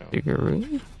 Bigger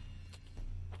room?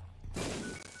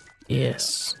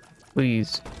 Yes.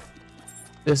 Please.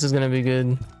 This is gonna be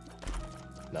good.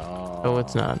 No. Oh,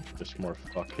 it's not. Just more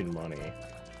fucking money.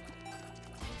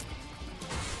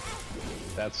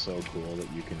 That's so cool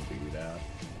that you can do that.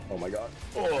 Oh my god.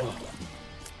 Oh.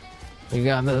 You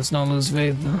got this, don't lose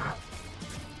faith.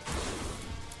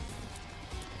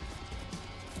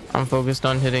 I'm focused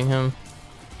on hitting him.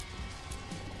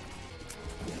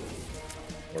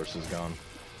 Horse is gone.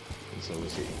 And so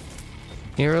is he.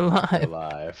 You're alive.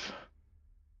 Alive.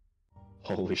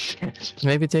 Holy shit.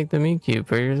 Maybe take the meat cube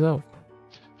for yourself.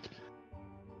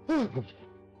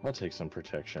 I'll take some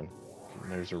protection.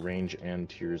 There's a range and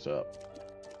tears up.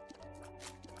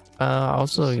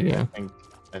 Also, See, yeah.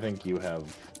 I think you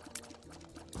have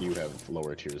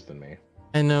lower tiers than me.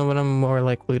 I know, but I'm more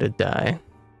likely to die.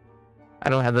 I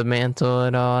don't have the mantle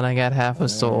at all, and I got half a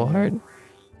soul heart.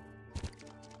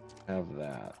 Have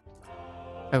that.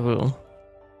 I will.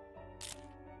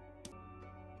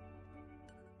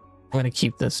 I'm gonna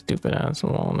keep this stupid ass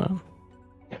walnut.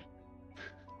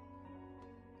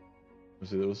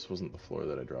 See, this wasn't the floor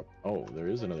that I dropped. Oh, there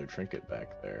is another trinket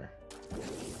back there.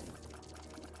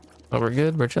 Oh, we're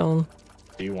good. We're chilling.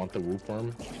 Do you want the whoop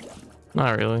worm?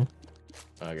 Not really.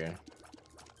 Okay.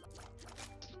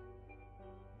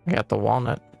 I got the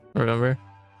walnut. Remember?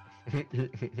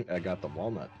 I got the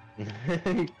walnut.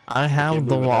 I have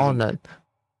the walnut.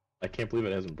 I can't believe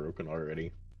it hasn't broken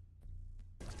already.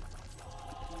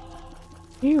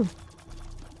 You.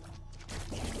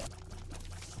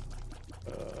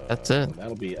 That's it.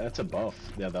 That's a buff.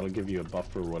 Yeah, that'll give you a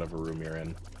buff for whatever room you're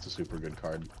in. It's a super good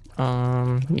card.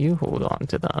 You hold on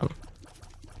to that.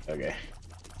 Okay.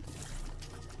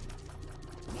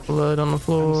 Blood on the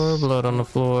floor, blood on the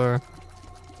floor.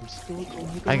 I'm still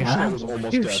I got that was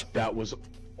almost death. That was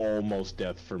almost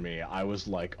death for me. I was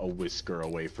like a whisker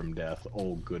away from death.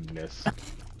 Oh goodness.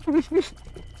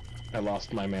 I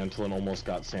lost my mantle and almost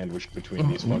got sandwiched between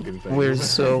these fucking things. We're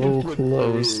so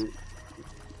close.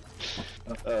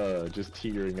 Just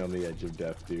teetering on the edge of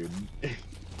death, dude.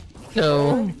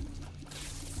 No.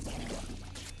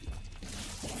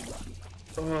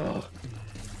 Oh.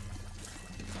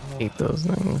 Hate those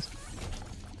things.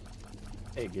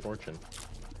 Hey, get fortune.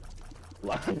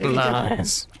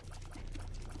 Lies.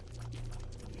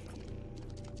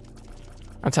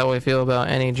 That's how we feel about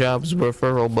any jobs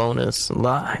referral bonus.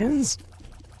 Lies.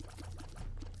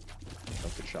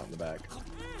 Don't get shot in the back.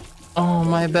 Oh,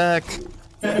 my back.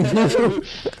 That'd be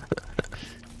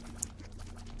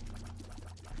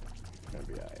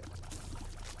alright.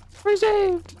 We're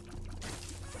saved.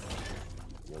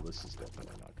 Well, this is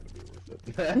definitely not gonna be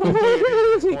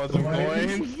worth it. Want some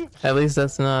coins? At least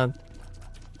that's not.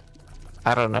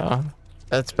 I don't know.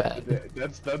 That's bad.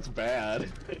 That's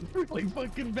bad. It's really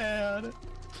fucking bad.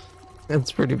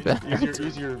 That's pretty bad.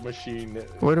 Use your machine.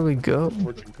 Where do we go?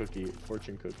 Fortune cookie.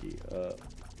 Fortune cookie.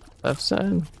 Left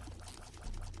side.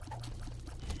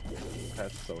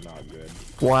 That's so not good.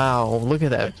 Wow, look at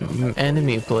that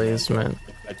enemy placement.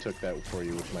 I took that for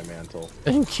you with my mantle.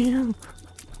 Thank you.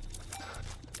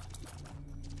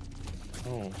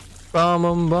 Oh. Bomb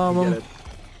him, bomb Get him. it.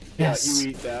 Yes. Yeah, you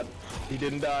eat that. He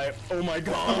didn't die. Oh my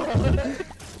god.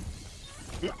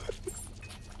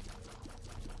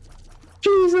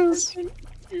 Jesus.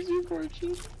 Here's your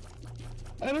fortune.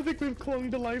 I don't think we've clung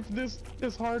to life this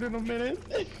hard in a minute.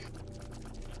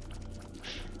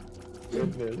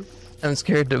 Goodness. I'm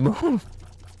scared to move.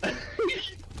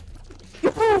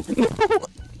 No, no.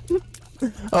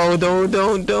 Oh, don't.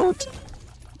 Oh god.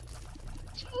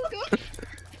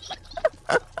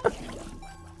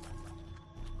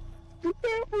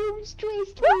 That room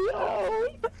stressed me out.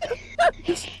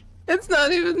 It's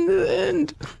not even the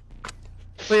end.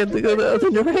 We have to go the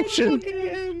other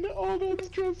direction. All that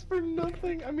stress for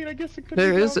nothing. I mean, I guess it could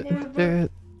There be is, down there,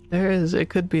 there is. It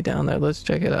could be down there. Let's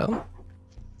check it out.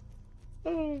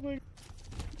 but... Oh my...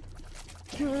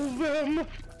 Kill them!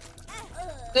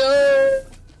 No!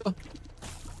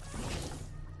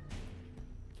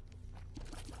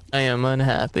 I am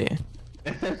unhappy.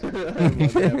 I'm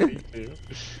unhappy too.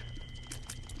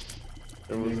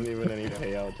 There wasn't even any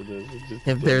payout to this. It just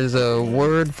If there's a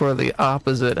word for the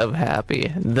opposite of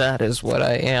happy, that is what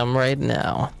I am right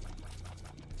now.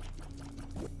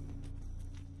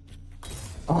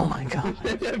 Oh my god.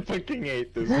 I fucking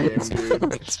hate this game,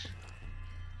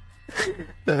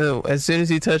 dude. As soon as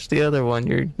you touch the other one,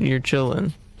 you're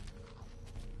chilling.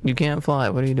 You can't fly.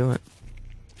 What are you doing?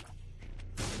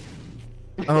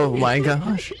 Oh my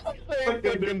gosh. I've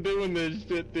been doing this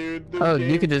shit, dude. This Oh, you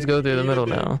game could just can go through the eat middle a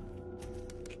dick. now.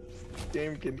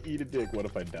 Game can eat a dick. What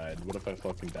if I died? What if I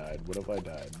fucking died? What if I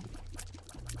died?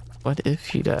 What if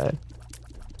she died?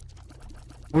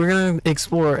 We're gonna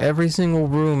explore every single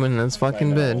room in this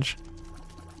fucking know. bitch.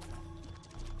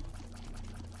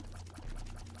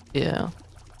 Yeah.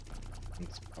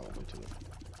 It's probably to the...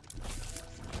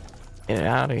 Get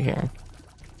out of here.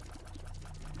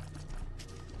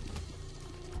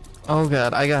 Oh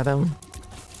god, I got him.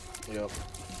 Yep.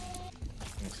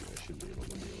 Let's see, I should be able to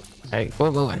deal with this. Hey,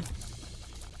 we're moving.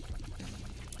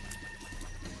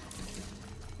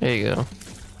 There you go.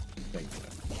 Thank you.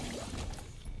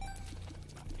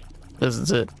 This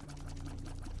is it.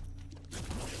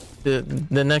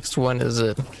 The next one is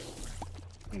it.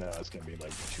 No, it's gonna be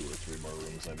like 2 or 3 more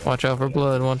rooms. I bet. Watch out for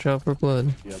blood, watch out for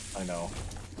blood. Yep, I know.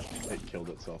 It killed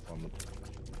itself on the...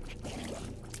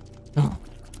 Oh.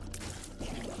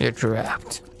 You're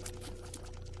trapped.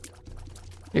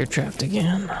 You're trapped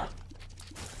again.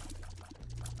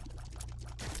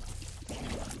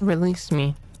 Release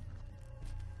me.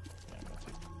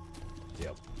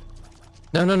 Yep.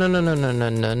 No, no, no, no, no, no, no,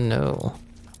 no, no.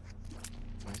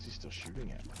 Why is he still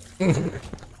shooting at me?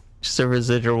 Just a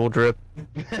residual drip.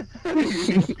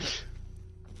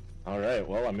 Alright,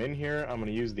 well, I'm in here. I'm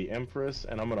gonna use the Empress,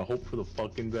 and I'm gonna hope for the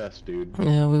fucking best, dude.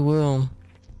 Yeah, we will.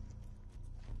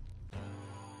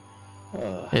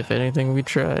 Ugh. If anything, we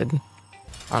tried.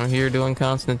 I'm here doing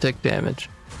constant tick damage.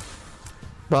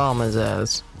 Bomb his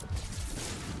ass.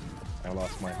 I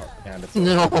lost my heart. And it's...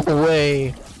 No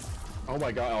way. Oh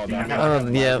my god, oh,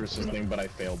 that Yeah. versus thing, but I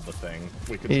failed the thing.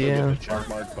 We could still Yeah. get the check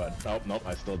mark, but oh, nope,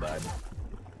 I still died.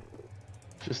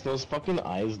 Just those fucking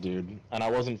eyes, dude. And I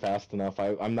wasn't fast enough.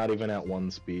 I'm not even at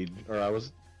 1 speed. Or I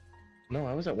was... No,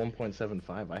 I was at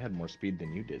 1.75. I had more speed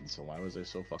than you did, so why was I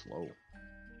so fucking slow?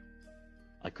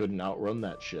 I couldn't outrun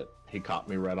that shit. He caught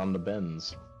me right on the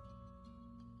bends.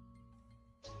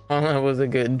 Oh, that was a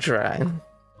good try.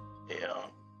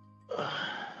 Yeah.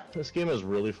 This game is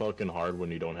really fucking hard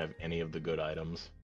when you don't have any of the good items.